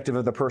the perspective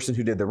of the person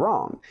who did the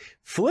wrong.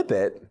 Flip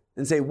it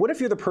and say, what if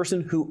you're the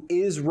person who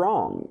is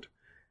wronged?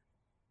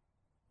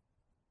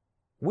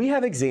 We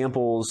have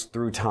examples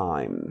through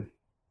time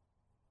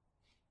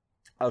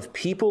of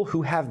people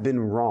who have been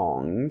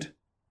wronged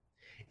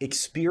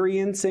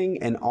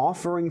experiencing and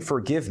offering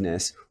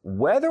forgiveness,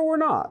 whether or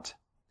not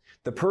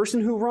the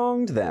person who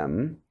wronged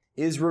them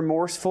is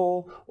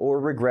remorseful or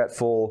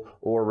regretful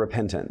or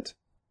repentant.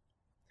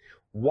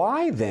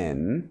 Why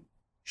then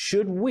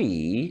should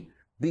we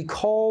be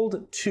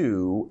called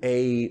to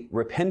a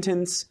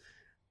repentance,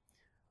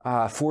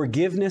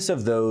 forgiveness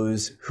of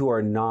those who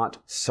are not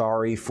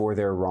sorry for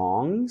their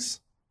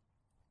wrongs?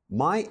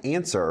 My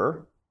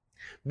answer,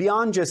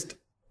 beyond just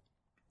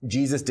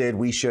Jesus did,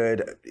 we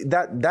should,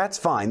 that's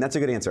fine, that's a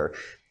good answer.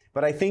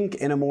 But I think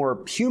in a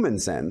more human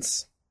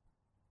sense,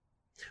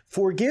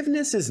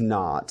 forgiveness is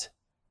not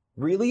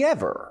really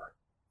ever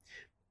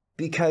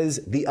because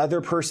the other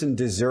person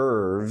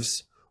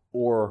deserves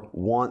or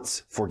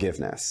wants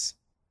forgiveness.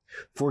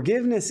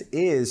 Forgiveness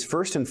is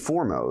first and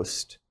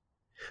foremost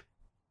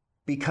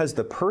because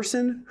the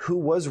person who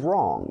was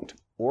wronged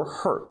or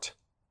hurt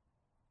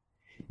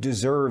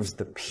deserves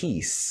the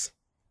peace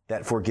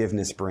that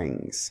forgiveness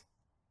brings.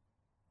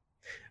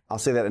 I'll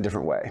say that in a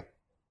different way.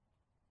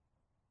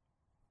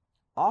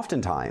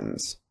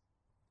 Oftentimes,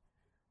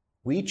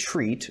 we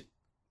treat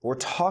or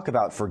talk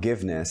about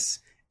forgiveness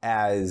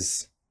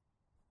as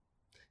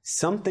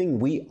something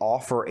we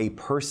offer a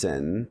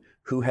person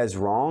who has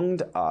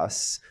wronged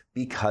us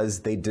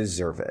because they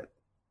deserve it.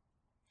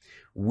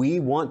 We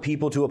want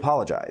people to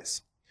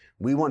apologize.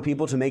 We want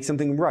people to make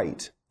something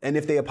right. And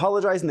if they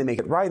apologize and they make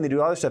it right and they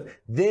do other stuff,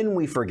 then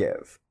we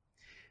forgive.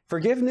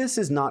 Forgiveness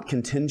is not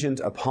contingent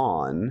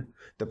upon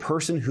the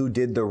person who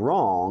did the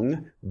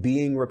wrong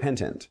being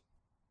repentant,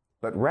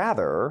 but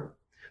rather,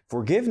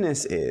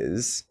 forgiveness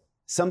is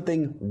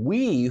something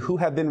we who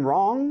have been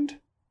wronged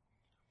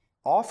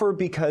offer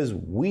because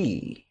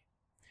we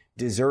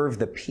deserve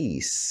the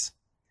peace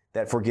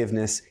that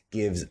forgiveness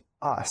gives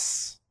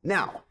us.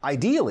 Now,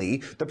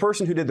 ideally, the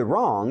person who did the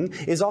wrong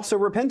is also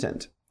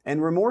repentant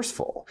and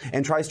remorseful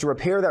and tries to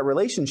repair that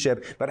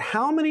relationship. But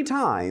how many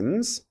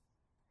times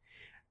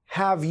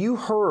have you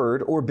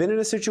heard or been in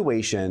a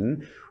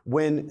situation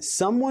when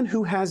someone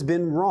who has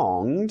been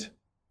wronged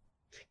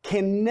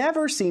can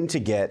never seem to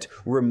get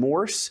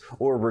remorse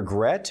or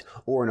regret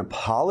or an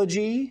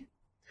apology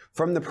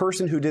from the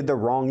person who did the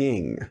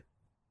wronging?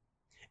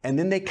 And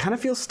then they kind of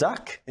feel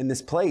stuck in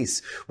this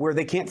place where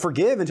they can't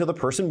forgive until the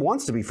person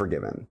wants to be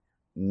forgiven.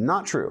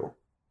 Not true.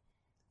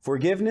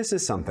 Forgiveness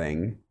is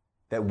something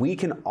that we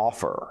can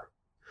offer,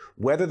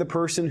 whether the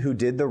person who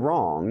did the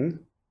wrong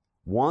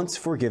wants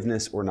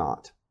forgiveness or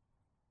not.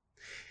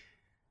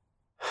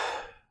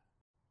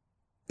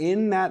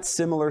 In that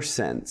similar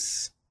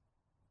sense,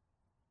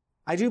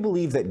 I do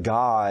believe that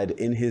God,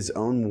 in his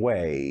own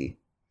way,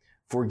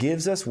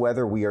 forgives us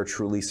whether we are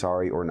truly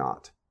sorry or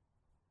not.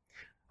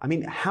 I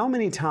mean, how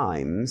many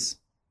times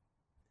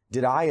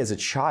did I, as a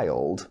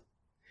child,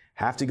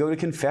 have to go to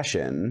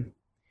confession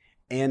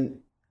and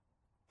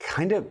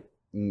kind of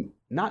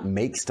not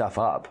make stuff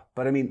up,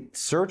 but I mean,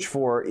 search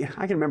for,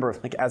 I can remember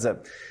like as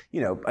a,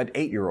 an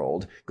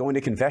 8-year-old going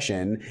to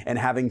confession and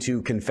having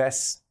to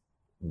confess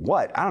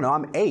what? I don't know,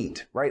 I'm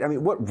 8, right? I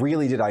mean, what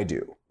really did I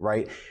do,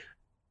 right?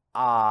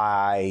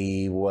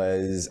 I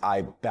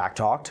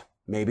backtalked,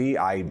 maybe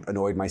I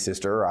annoyed my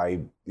sister,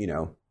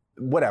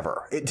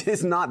 whatever. It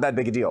is not that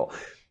big a deal.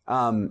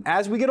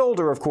 As we get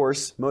older, of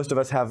course, most of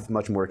us have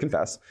much more to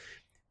confess,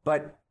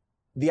 but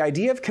the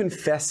idea of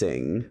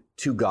confessing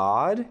to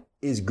God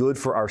is good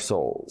for our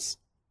souls,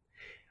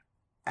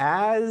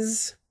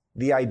 as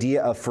the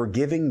idea of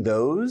forgiving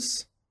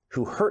those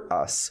who hurt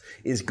us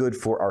is good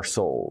for our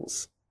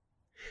souls.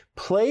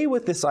 Play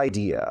with this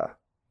idea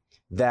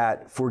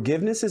that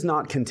forgiveness is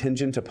not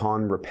contingent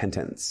upon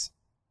repentance,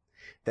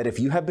 that if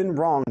you have been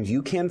wronged,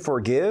 you can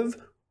forgive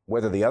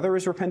whether the other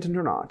is repentant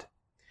or not,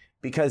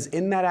 because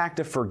in that act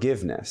of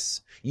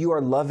forgiveness, you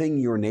are loving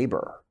your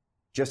neighbor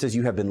just as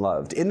you have been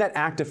loved. In that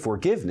act of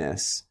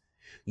forgiveness,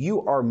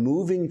 you are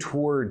moving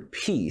toward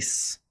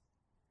peace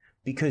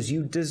because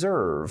you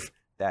deserve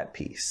that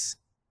peace.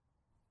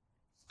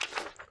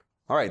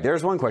 All right,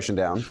 there's one question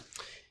down.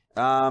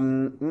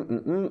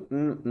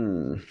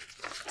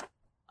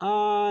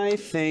 I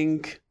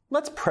think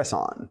let's press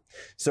on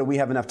so we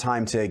have enough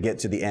time to get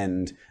to the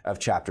end of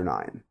chapter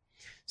 9.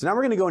 So now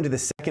we're going to go into the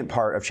second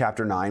part of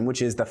chapter 9,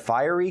 which is the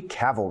fiery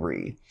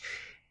cavalry.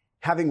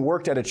 Having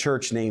worked at a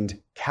church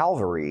named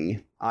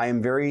Calvary, I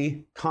am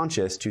very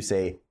conscious to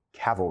say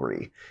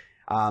cavalry.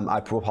 I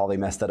will probably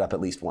mess that up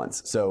at least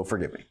once, so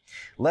forgive me.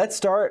 Let's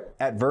start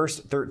at verse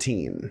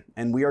 13,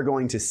 and we are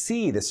going to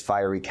see this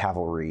fiery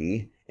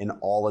cavalry in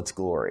all its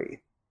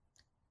glory.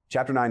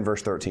 Chapter 9,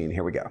 verse 13,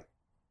 here we go.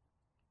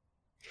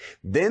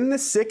 Then the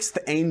sixth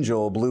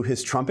angel blew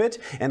his trumpet,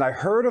 and I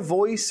heard a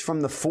voice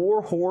from the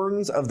four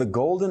horns of the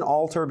golden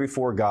altar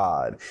before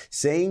God,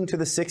 saying to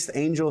the sixth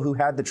angel who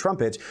had the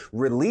trumpet,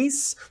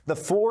 "Release the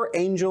four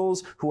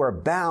angels who are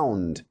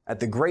bound at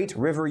the great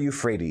river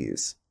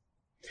Euphrates."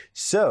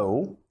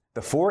 So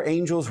the four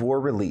angels were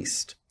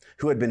released,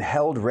 who had been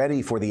held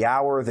ready for the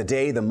hour, the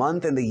day, the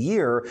month, and the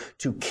year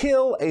to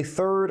kill a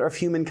third of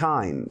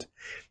humankind.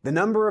 The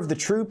number of the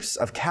troops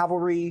of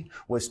cavalry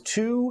was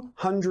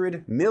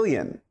 200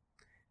 million.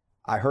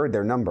 I heard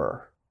their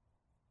number.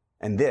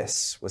 And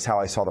this was how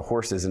I saw the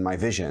horses in my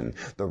vision.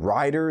 The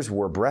riders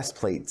wore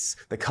breastplates,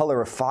 the color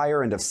of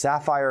fire and of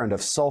sapphire and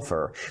of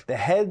sulfur. The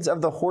heads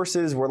of the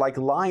horses were like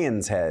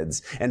lions'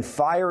 heads, and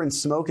fire and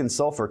smoke and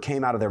sulfur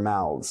came out of their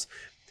mouths.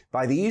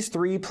 By these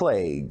three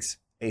plagues,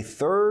 a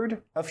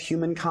third of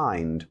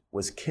humankind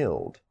was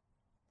killed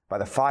by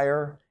the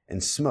fire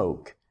and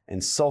smoke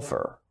and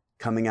sulfur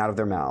coming out of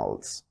their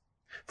mouths.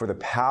 For the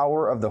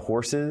power of the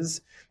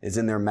horses is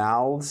in their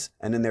mouths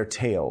and in their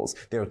tails.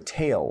 Their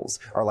tails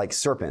are like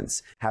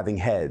serpents having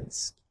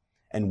heads,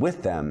 and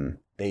with them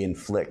they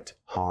inflict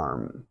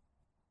harm.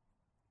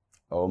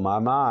 Oh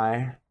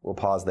my. We'll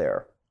pause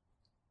there.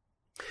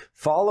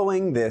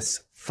 Following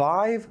this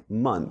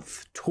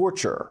 5-month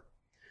torture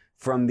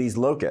from these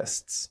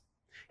locusts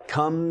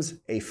comes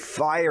a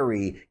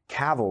fiery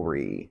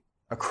cavalry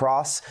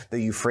across the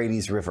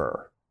Euphrates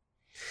River.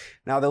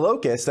 Now, the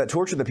locust that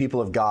tortured the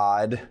people of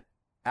God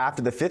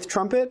after the fifth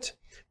trumpet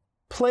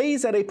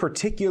plays at a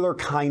particular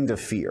kind of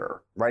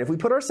fear, right? If we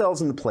put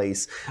ourselves in the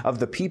place of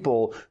the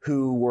people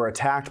who were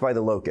attacked by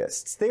the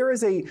locusts, there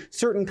is a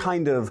certain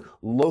kind of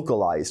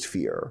localized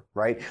fear,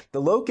 right?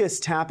 The locusts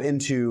tap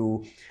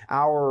into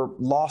our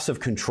loss of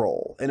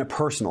control in a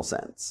personal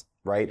sense,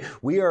 right?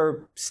 We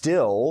are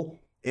still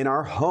in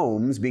our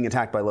homes being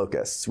attacked by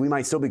locusts. We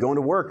might still be going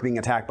to work being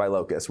attacked by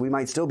locusts. We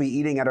might still be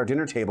eating at our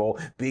dinner table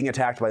being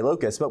attacked by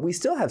locusts, but we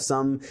still have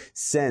some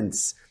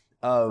sense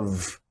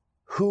of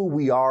who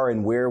we are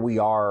and where we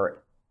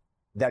are.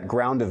 That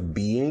ground of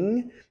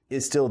being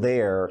is still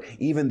there,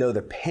 even though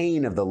the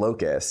pain of the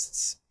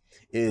locusts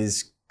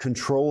is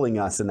controlling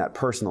us in that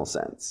personal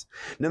sense.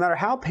 No matter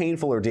how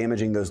painful or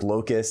damaging those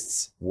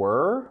locusts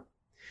were,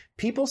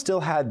 people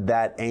still had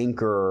that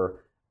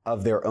anchor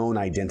of their own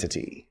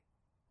identity.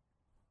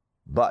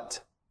 But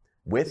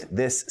with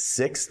this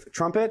sixth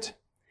trumpet,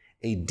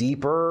 a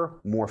deeper,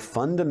 more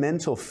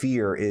fundamental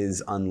fear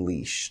is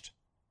unleashed.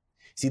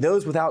 See,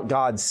 those without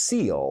God's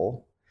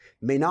seal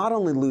may not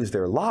only lose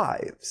their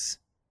lives,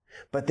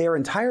 but their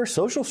entire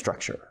social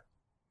structure.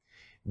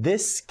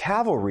 This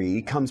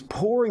cavalry comes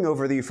pouring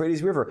over the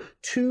Euphrates River,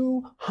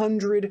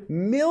 200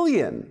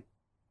 million,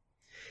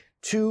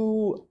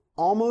 to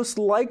almost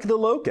like the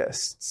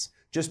locusts,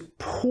 just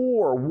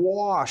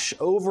wash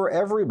over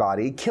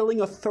everybody, killing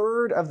a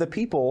third of the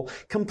people,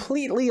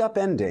 completely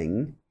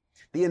upending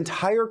the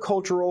entire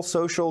cultural,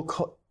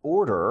 social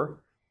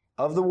order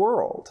of the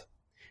world.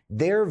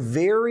 Their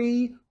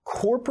very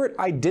corporate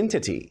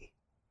identity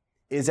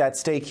is at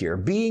stake here,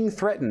 being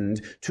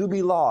threatened to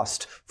be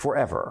lost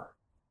forever.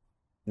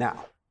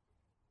 Now,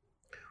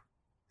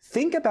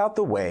 think about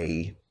the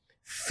way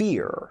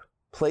fear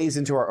plays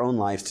into our own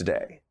lives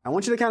today. I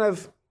want you to kind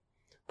of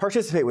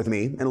participate with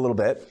me in a little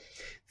bit.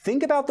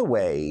 Think about the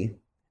way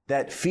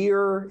that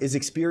fear is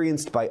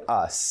experienced by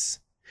us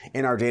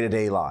in our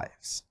day-to-day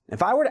lives.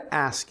 If I were to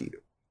ask you,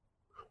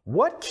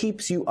 what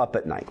keeps you up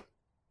at night?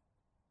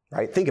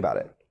 Right? Think about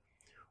it.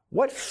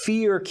 What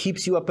fear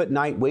keeps you up at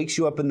night, wakes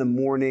you up in the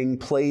morning,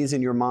 plays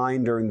in your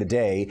mind during the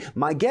day?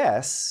 My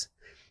guess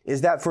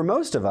is that for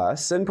most of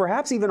us, and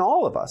perhaps even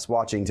all of us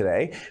watching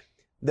today,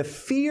 the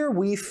fear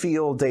we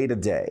feel day to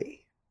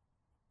day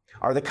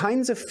are the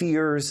kinds of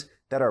fears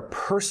that are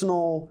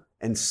personal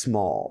and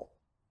small.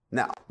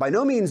 Now, by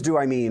no means do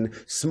I mean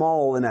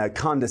small in a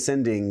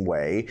condescending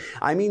way.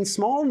 I mean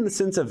small in the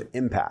sense of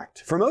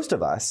impact. For most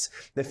of us,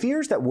 the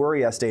fears that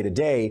worry us day to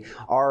day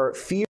are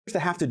fears that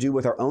have to do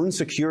with our own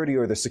security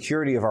or the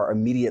security of our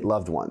immediate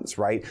loved ones,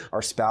 right?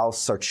 Our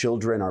spouse, our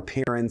children, our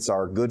parents,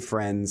 our good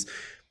friends.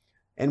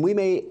 And we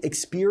may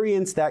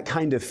experience that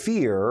kind of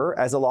fear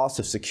as a loss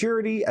of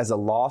security, as a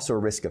loss or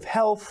risk of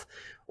health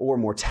or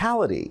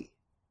mortality.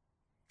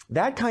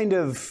 That kind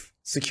of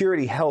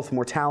security, health,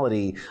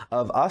 mortality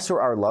of us or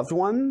our loved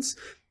ones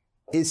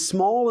is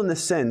small in the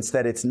sense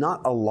that it's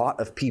not a lot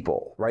of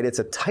people, right? It's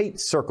a tight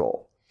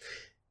circle.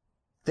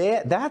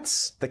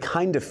 That's the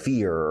kind of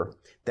fear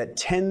that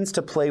tends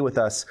to play with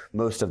us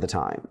most of the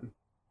time.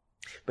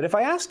 But if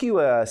I ask you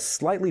a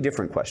slightly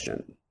different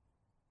question,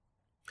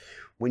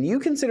 when you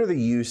consider the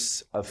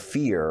use of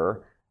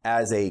fear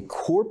as a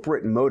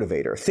corporate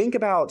motivator, think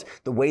about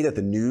the way that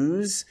the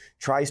news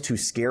tries to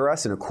scare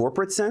us in a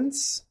corporate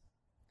sense.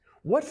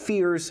 What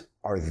fears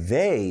are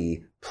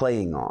they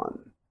playing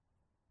on?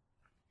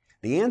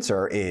 The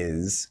answer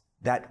is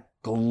that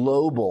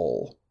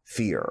global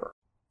fear,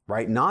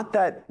 right? Not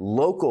that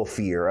local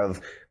fear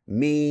of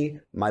me,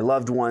 my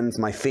loved ones,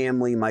 my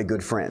family, my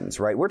good friends,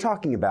 right? We're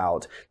talking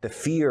about the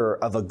fear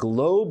of a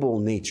global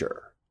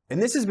nature.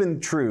 And this has been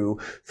true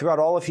throughout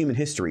all of human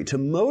history. To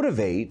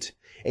motivate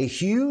a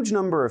huge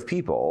number of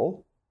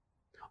people,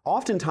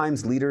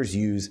 oftentimes leaders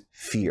use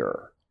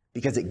fear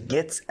because it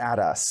gets at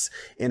us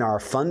in our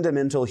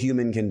fundamental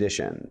human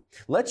condition.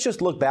 Let's just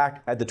look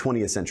back at the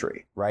 20th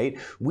century, right?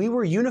 We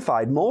were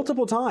unified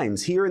multiple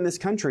times here in this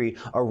country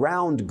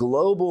around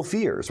global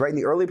fears, right? In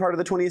the early part of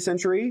the 20th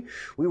century,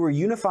 we were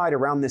unified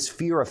around this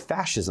fear of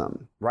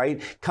fascism,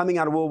 right? Coming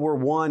out of World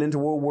War I into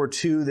World War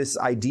II, this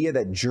idea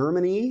that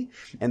Germany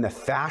and the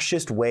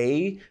fascist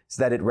ways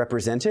that it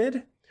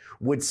represented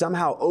would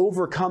somehow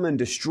overcome and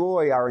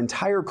destroy our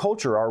entire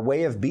culture, our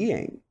way of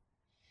being.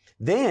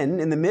 Then,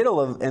 in the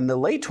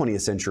late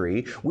 20th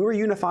century, we were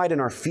unified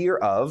in our fear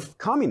of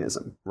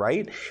communism,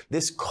 right?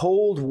 This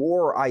Cold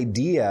War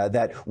idea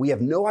that we have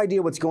no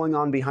idea what's going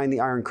on behind the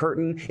Iron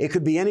Curtain. It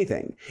could be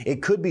anything.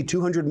 It could be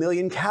 200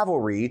 million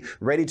cavalry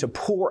ready to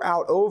pour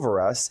out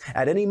over us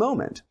at any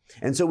moment.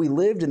 And so we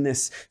lived in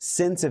this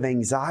sense of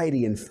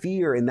anxiety and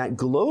fear in that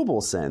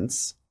global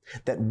sense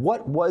that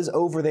what was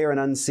over there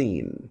and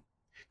unseen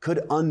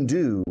could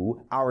undo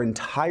our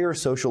entire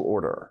social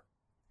order.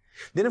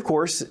 Then, of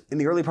course, in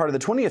the early part of the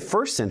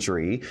 21st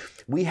century,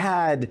 we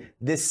had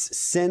this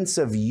sense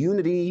of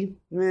unity,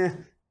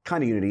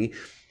 kind of unity,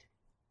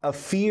 a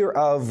fear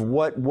of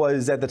what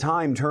was at the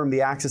time termed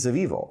the axis of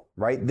evil,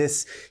 right?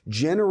 This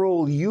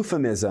general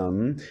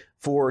euphemism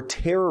for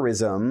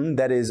terrorism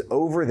that is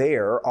over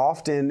there,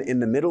 often in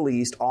the Middle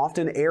East,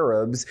 often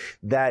Arabs,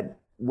 that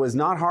was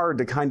not hard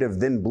to kind of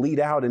then bleed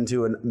out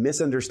into a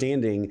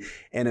misunderstanding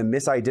and a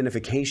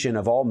misidentification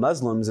of all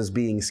Muslims as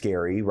being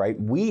scary, right?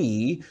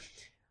 We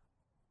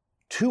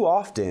too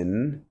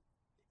often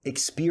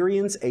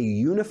experience a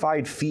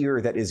unified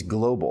fear that is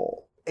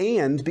global.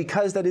 And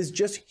because that is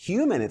just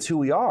human, it's who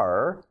we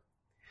are,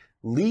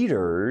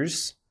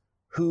 leaders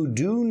who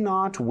do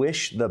not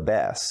wish the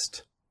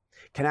best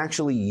can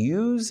actually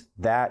use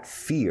that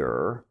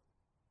fear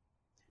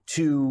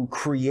to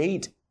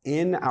create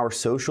in our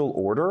social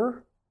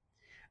order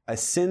a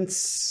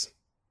sense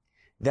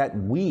that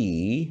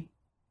we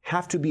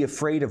have to be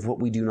afraid of what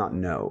we do not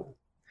know,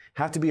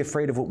 have to be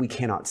afraid of what we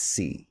cannot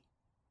see.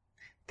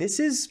 This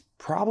is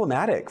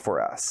problematic for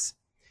us.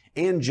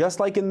 And just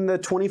like in the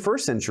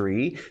 21st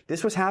century,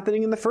 this was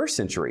happening in the first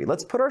century.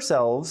 Let's put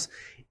ourselves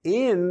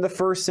in the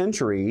first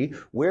century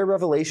where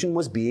Revelation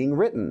was being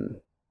written.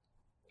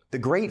 The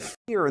great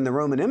fear in the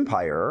Roman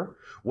Empire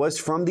was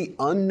from the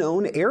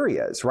unknown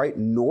areas, right?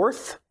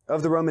 North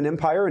of the Roman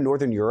Empire in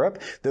Northern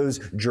Europe, those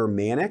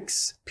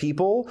Germanics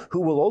people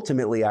who will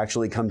ultimately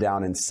actually come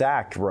down and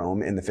sack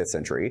Rome in the 5th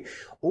century,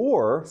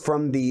 or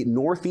from the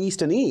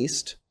northeast and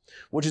east,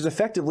 which is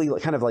effectively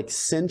kind of like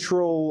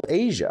Central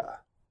Asia.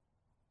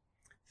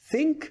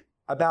 Think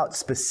about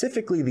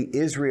specifically the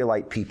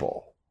Israelite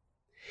people.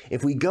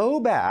 If we go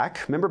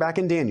back, remember back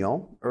in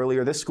Daniel,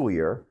 earlier this school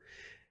year,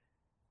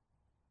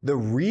 the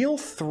real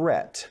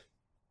threat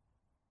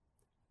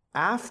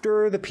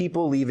after the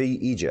people leave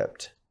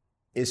Egypt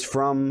is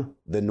from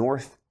the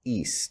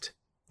northeast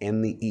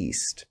and the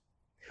east.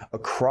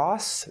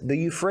 Across the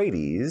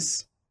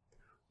Euphrates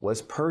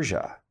was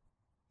Persia.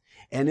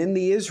 And in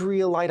the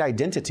Israelite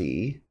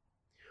identity,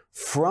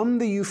 from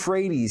the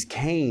Euphrates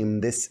came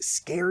this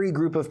scary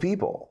group of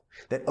people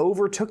that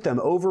overtook them,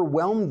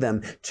 overwhelmed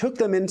them, took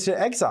them into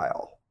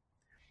exile.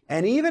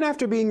 And even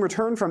after being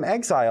returned from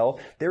exile,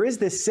 there is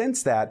this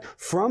sense that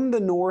from the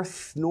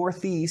north,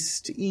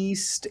 northeast,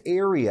 east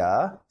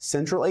area,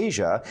 Central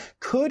Asia,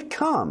 could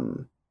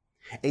come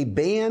a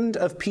band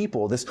of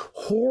people, this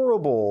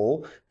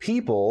horrible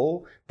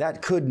people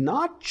that could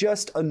not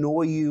just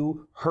annoy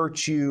you,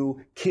 hurt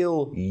you,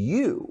 kill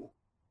you,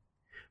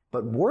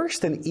 but worse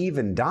than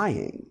even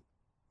dying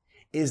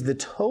is the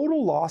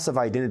total loss of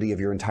identity of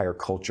your entire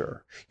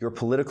culture, your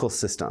political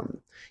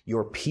system,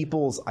 your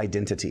people's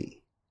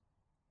identity.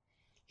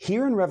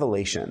 Here in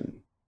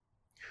Revelation,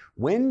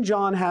 when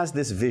John has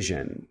this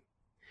vision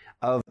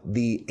of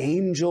the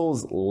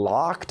angels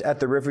locked at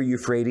the river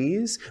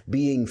Euphrates,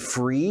 being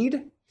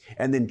freed,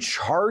 and then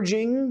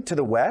charging to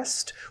the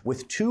west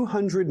with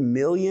 200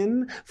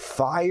 million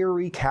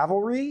fiery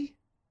cavalry.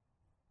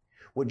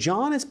 What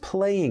John is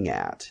playing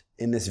at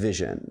in this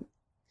vision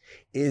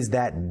is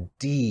that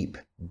deep,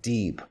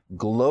 deep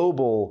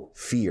global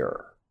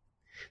fear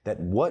that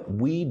what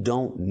we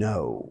don't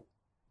know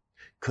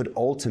could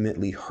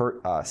ultimately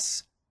hurt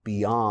us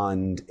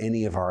beyond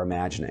any of our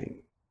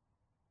imagining.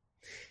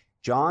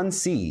 John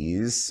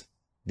sees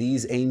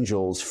these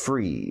angels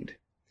freed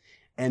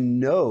and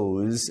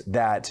knows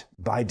that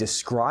by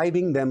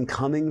describing them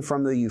coming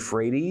from the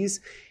Euphrates,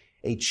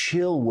 a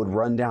chill would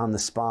run down the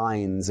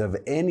spines of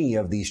any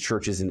of these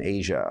churches in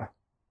Asia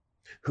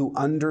who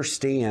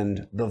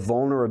understand the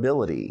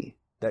vulnerability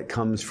that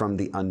comes from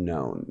the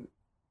unknown.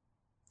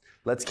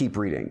 Let's keep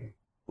reading.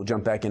 We'll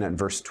jump back in at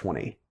verse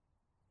 20.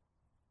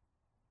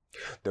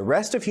 The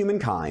rest of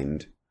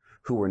humankind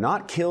who were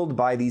not killed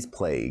by these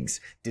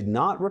plagues did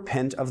not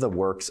repent of the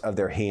works of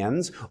their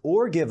hands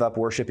or give up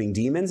worshiping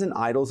demons and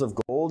idols of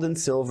gold and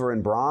silver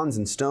and bronze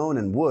and stone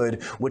and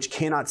wood, which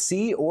cannot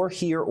see or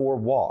hear or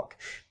walk.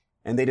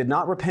 And they did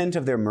not repent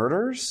of their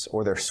murders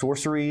or their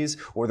sorceries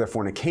or their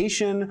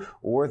fornication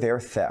or their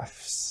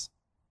thefts.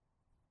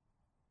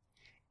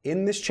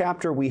 In this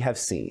chapter we have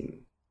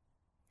seen,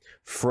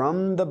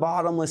 from the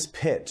bottomless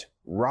pit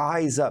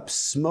rise up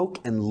smoke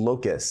and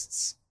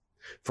locusts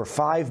for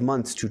 5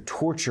 months to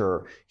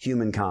torture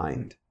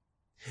humankind.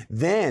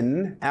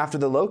 Then, after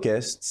the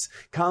locusts,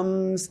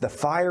 comes the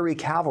fiery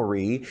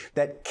cavalry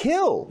that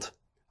killed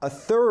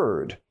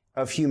 1/3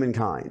 of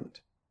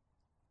humankind.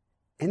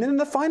 And then in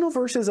the final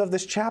verses of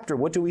this chapter,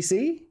 what do we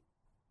see?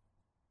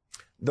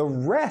 The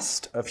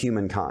rest of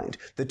humankind,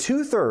 the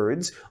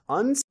 2/3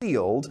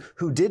 unsealed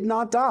who did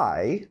not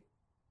die,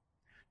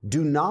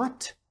 do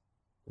not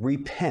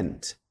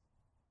repent.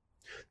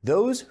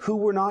 Those who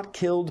were not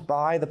killed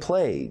by the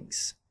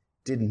plagues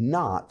did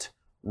not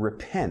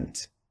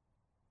repent.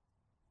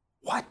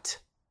 What?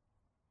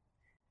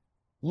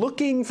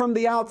 Looking from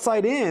the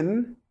outside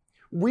in,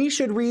 we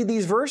should read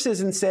these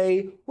verses and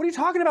say, what are you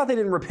talking about? They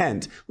didn't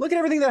repent. Look at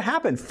everything that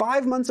happened.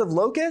 5 months of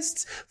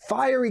locusts,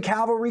 fiery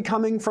cavalry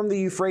coming from the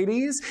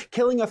Euphrates,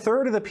 killing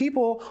 1/3 of the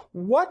people.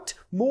 What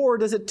more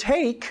does it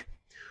take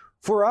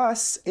for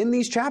us in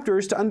these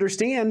chapters to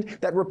understand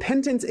that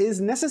repentance is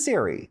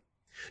necessary?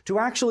 To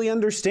actually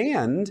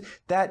understand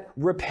that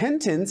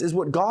repentance is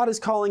what God is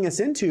calling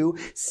us into.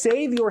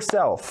 Save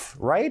yourself,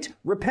 right?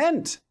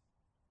 Repent.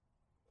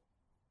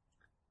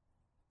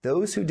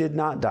 Those who did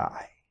not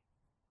die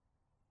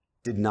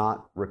did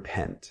not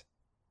repent.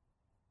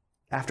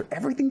 After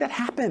everything that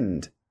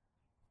happened,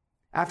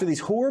 after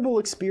these horrible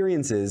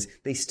experiences,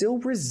 they still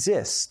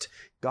resist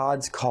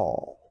God's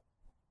call.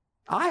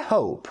 I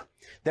hope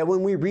that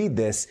when we read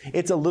this,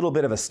 it's a little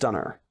bit of a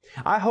stunner.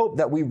 I hope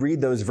that we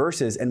read those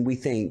verses and we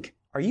think,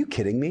 are you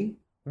kidding me?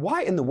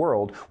 Why in the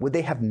world would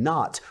they have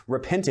not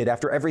repented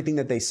after everything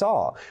that they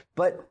saw?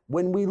 But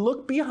when we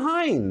look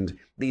behind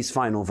these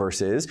final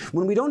verses,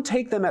 when we don't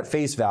take them at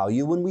face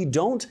value, when we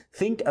don't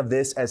think of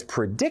this as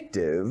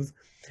predictive,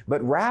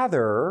 but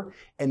rather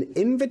an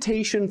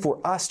invitation for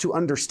us to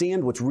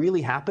understand what's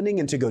really happening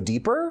and to go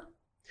deeper,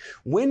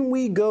 when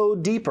we go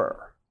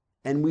deeper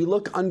and we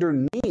look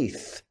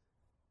underneath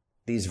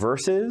these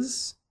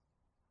verses,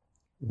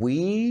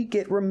 we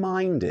get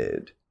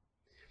reminded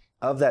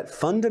of that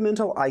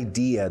fundamental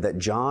idea that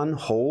John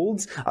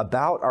holds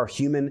about our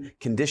human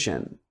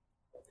condition.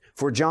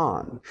 For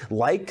John,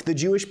 like the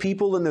Jewish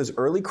people and those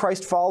early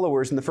Christ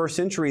followers in the first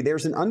century,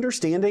 there's an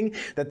understanding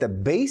that the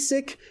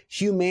basic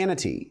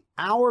humanity,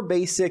 our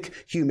basic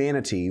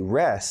humanity,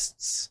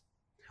 rests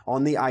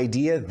on the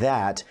idea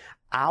that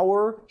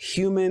our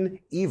human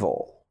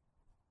evil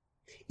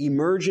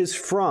emerges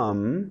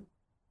from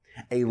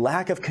a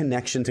lack of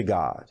connection to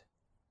God.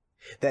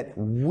 That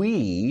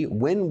we,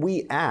 when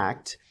we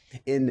act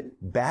in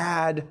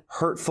bad,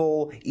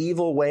 hurtful,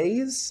 evil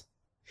ways,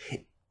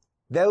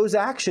 those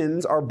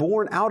actions are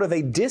born out of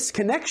a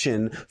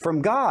disconnection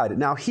from God.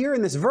 Now, here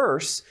in this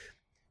verse,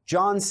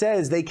 John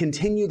says they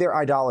continue their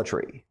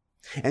idolatry.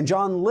 And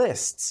John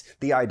lists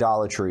the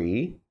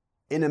idolatry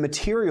in a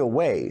material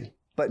way.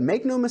 But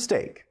make no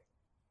mistake,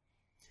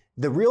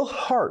 the real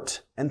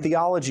heart and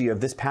theology of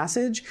this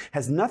passage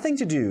has nothing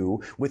to do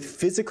with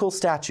physical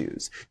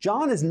statues.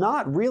 John is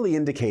not really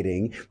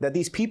indicating that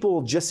these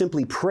people just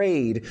simply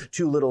prayed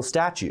to little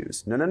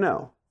statues. No, no,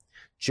 no.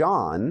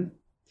 John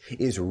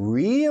is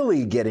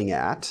really getting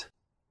at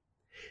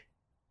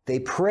they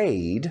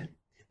prayed,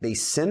 they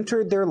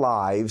centered their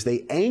lives,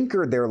 they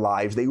anchored their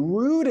lives, they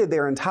rooted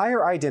their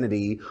entire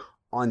identity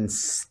on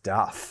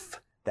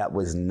stuff that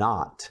was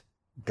not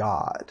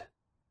God.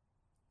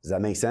 Does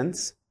that make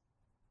sense?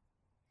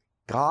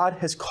 God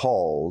has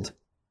called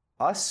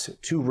us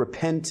to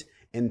repent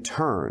and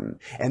turn.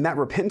 And that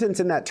repentance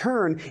and that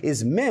turn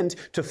is meant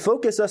to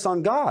focus us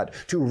on God,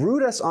 to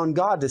root us on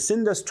God, to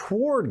send us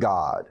toward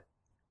God.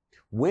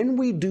 When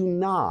we do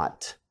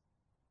not,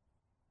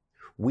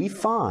 we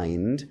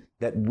find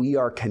that we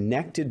are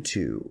connected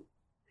to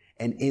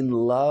and in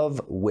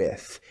love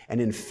with and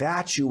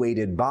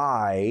infatuated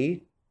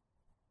by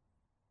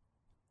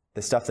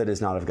the stuff that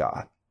is not of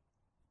God.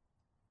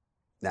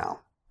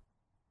 Now,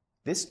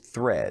 this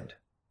thread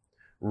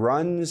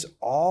runs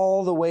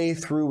all the way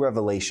through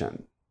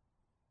Revelation.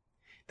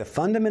 The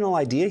fundamental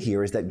idea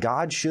here is that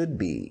God should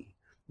be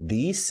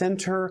the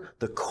center,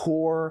 the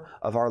core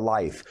of our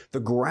life, the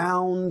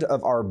ground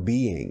of our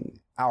being,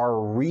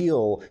 our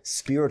real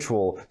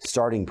spiritual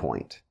starting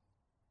point.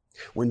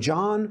 When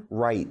John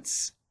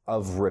writes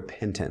of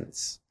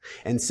repentance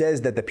and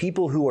says that the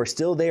people who are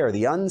still there,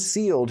 the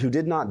unsealed who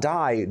did not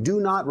die, do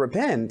not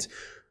repent,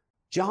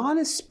 John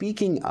is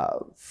speaking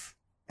of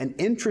and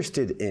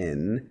interested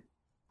in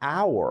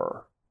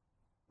our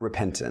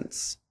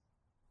repentance.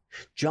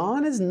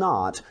 John is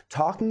not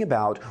talking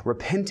about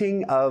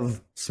repenting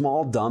of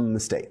small, dumb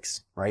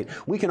mistakes, right?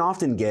 We can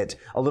often get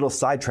a little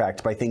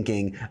sidetracked by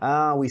thinking,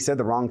 we said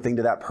the wrong thing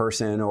to that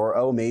person, or,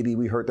 oh, maybe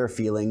we hurt their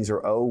feelings,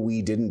 or, oh,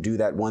 we didn't do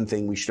that one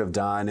thing we should have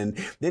done. And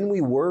then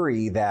we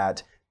worry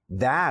that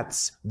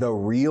that's the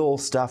real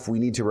stuff we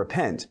need to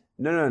repent.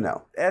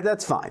 No.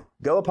 That's fine.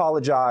 Go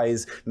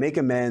apologize, make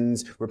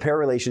amends, repair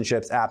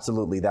relationships.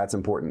 Absolutely, that's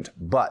important.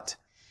 But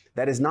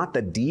that is not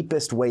the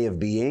deepest way of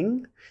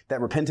being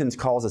that repentance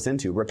calls us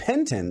into.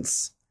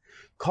 Repentance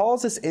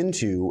calls us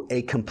into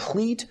a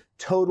complete,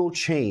 total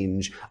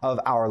change of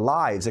our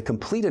lives, a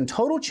complete and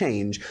total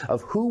change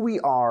of who we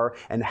are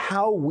and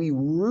how we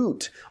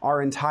root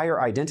our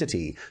entire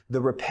identity.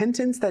 The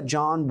repentance that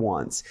John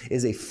wants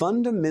is a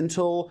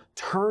fundamental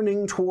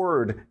turning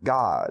toward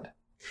God,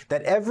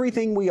 that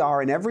everything we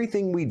are and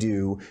everything we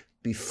do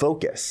be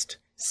focused,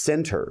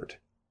 centered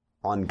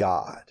on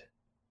God.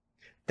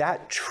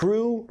 That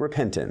true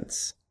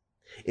repentance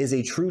is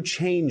a true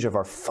change of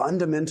our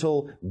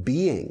fundamental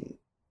being.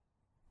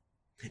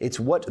 It's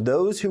what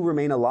those who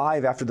remain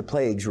alive after the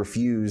plagues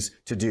refuse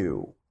to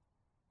do.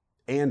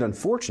 And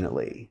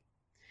unfortunately,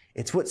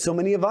 it's what so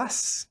many of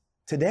us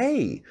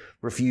today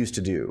refuse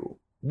to do.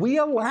 We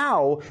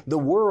allow the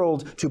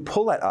world to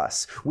pull at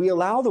us. We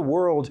allow the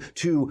world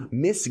to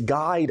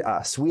misguide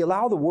us. We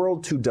allow the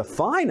world to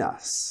define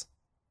us.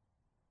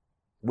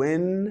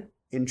 When,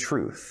 in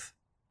truth,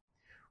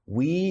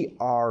 we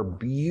are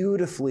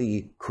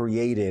beautifully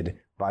created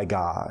by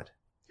God.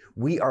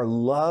 We are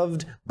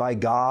loved by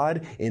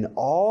God in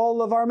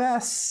all of our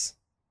mess.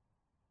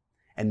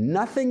 And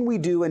nothing we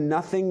do and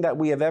nothing that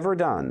we have ever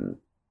done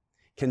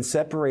can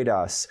separate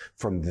us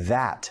from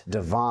that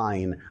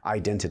divine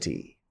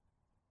identity.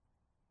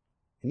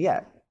 And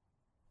yet,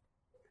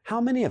 how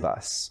many of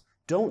us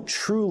don't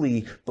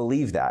truly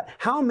believe that?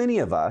 How many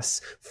of us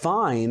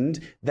find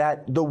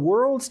that the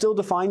world still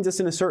defines us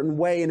in a certain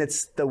way, and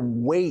it's the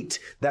weight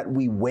that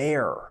we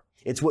wear?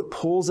 It's what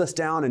pulls us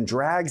down and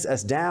drags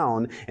us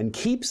down and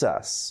keeps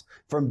us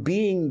from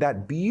being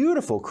that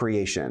beautiful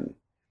creation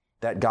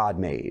that God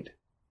made.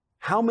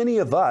 How many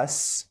of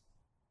us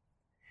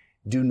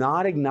do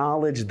not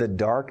acknowledge the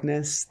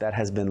darkness that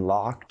has been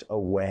locked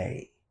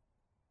away?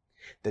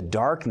 The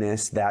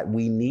darkness that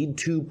we need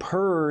to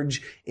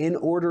purge in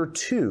order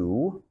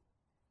to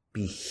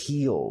be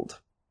healed.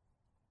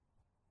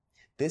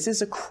 This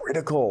is a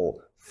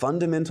critical,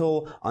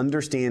 fundamental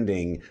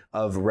understanding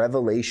of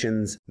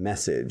Revelation's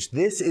message.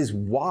 This is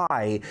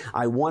why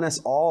I want us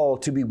all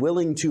to be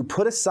willing to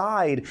put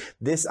aside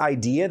this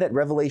idea that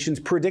Revelation's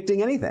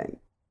predicting anything,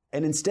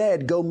 and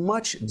instead go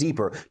much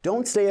deeper.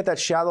 Don't stay at that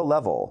shallow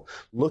level,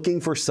 looking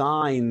for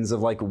signs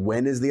of like,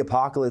 when is the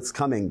apocalypse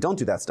coming? Don't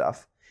do that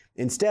stuff.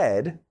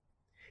 Instead,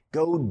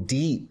 go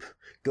deep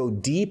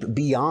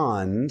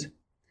beyond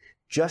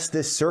just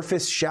this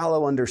surface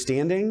shallow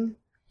understanding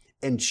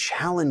and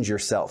challenge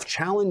yourself,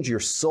 challenge your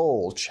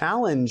soul,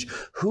 challenge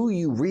who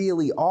you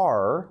really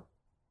are,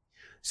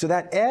 so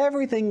that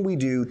everything we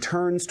do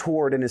turns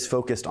toward and is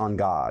focused on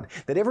God.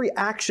 That every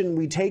action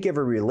we take,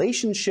 every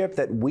relationship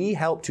that we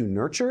help to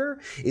nurture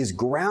is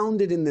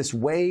grounded in this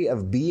way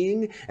of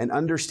being and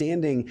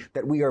understanding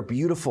that we are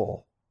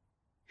beautiful,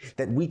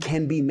 that we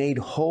can be made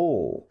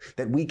whole,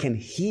 that we can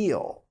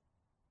heal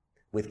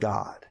with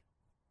God.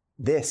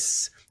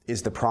 This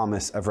is the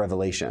promise of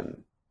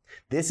Revelation.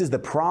 This is the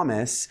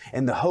promise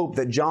and the hope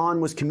that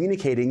John was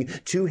communicating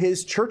to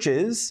his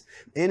churches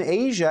in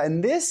Asia.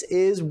 And this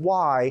is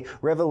why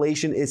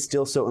Revelation is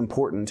still so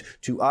important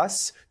to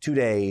us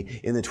today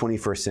in the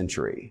 21st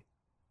century.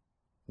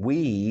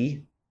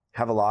 We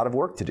have a lot of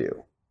work to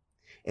do,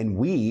 and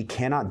we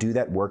cannot do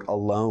that work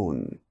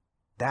alone.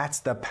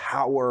 That's the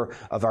power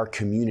of our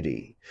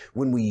community.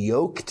 When we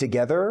yoke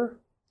together,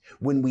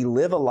 when we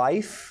live a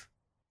life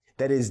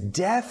that is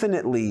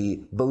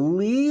definitely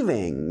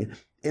believing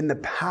in the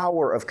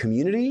power of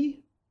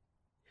community,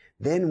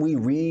 then we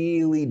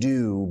really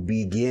do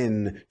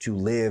begin to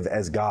live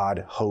as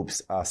God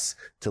hopes us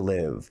to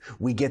live.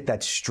 We get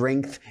that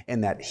strength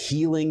and that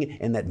healing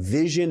and that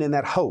vision and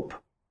that hope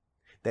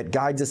that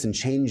guides us and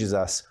changes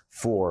us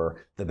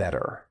for the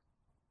better.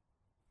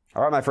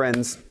 All right, my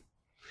friends.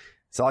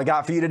 That's all I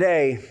got for you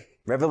today.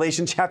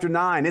 Revelation chapter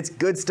 9. It's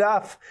good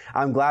stuff.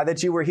 I'm glad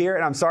that you were here,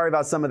 and I'm sorry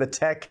about some of the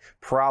tech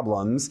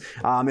problems.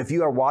 If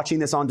you are watching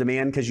this on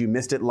demand because you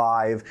missed it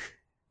live,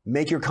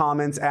 make your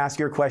comments, ask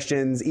your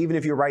questions. Even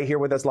if you're right here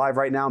with us live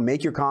right now,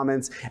 make your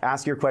comments,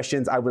 ask your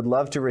questions. I would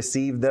love to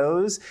receive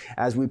those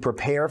as we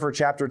prepare for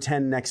chapter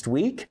 10 next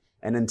week.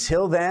 And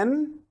until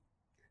then,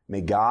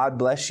 may God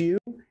bless you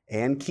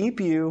and keep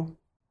you.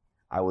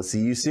 I will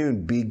see you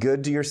soon. Be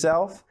good to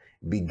yourself.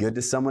 Be good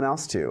to someone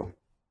else too.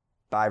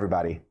 Bye,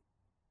 everybody.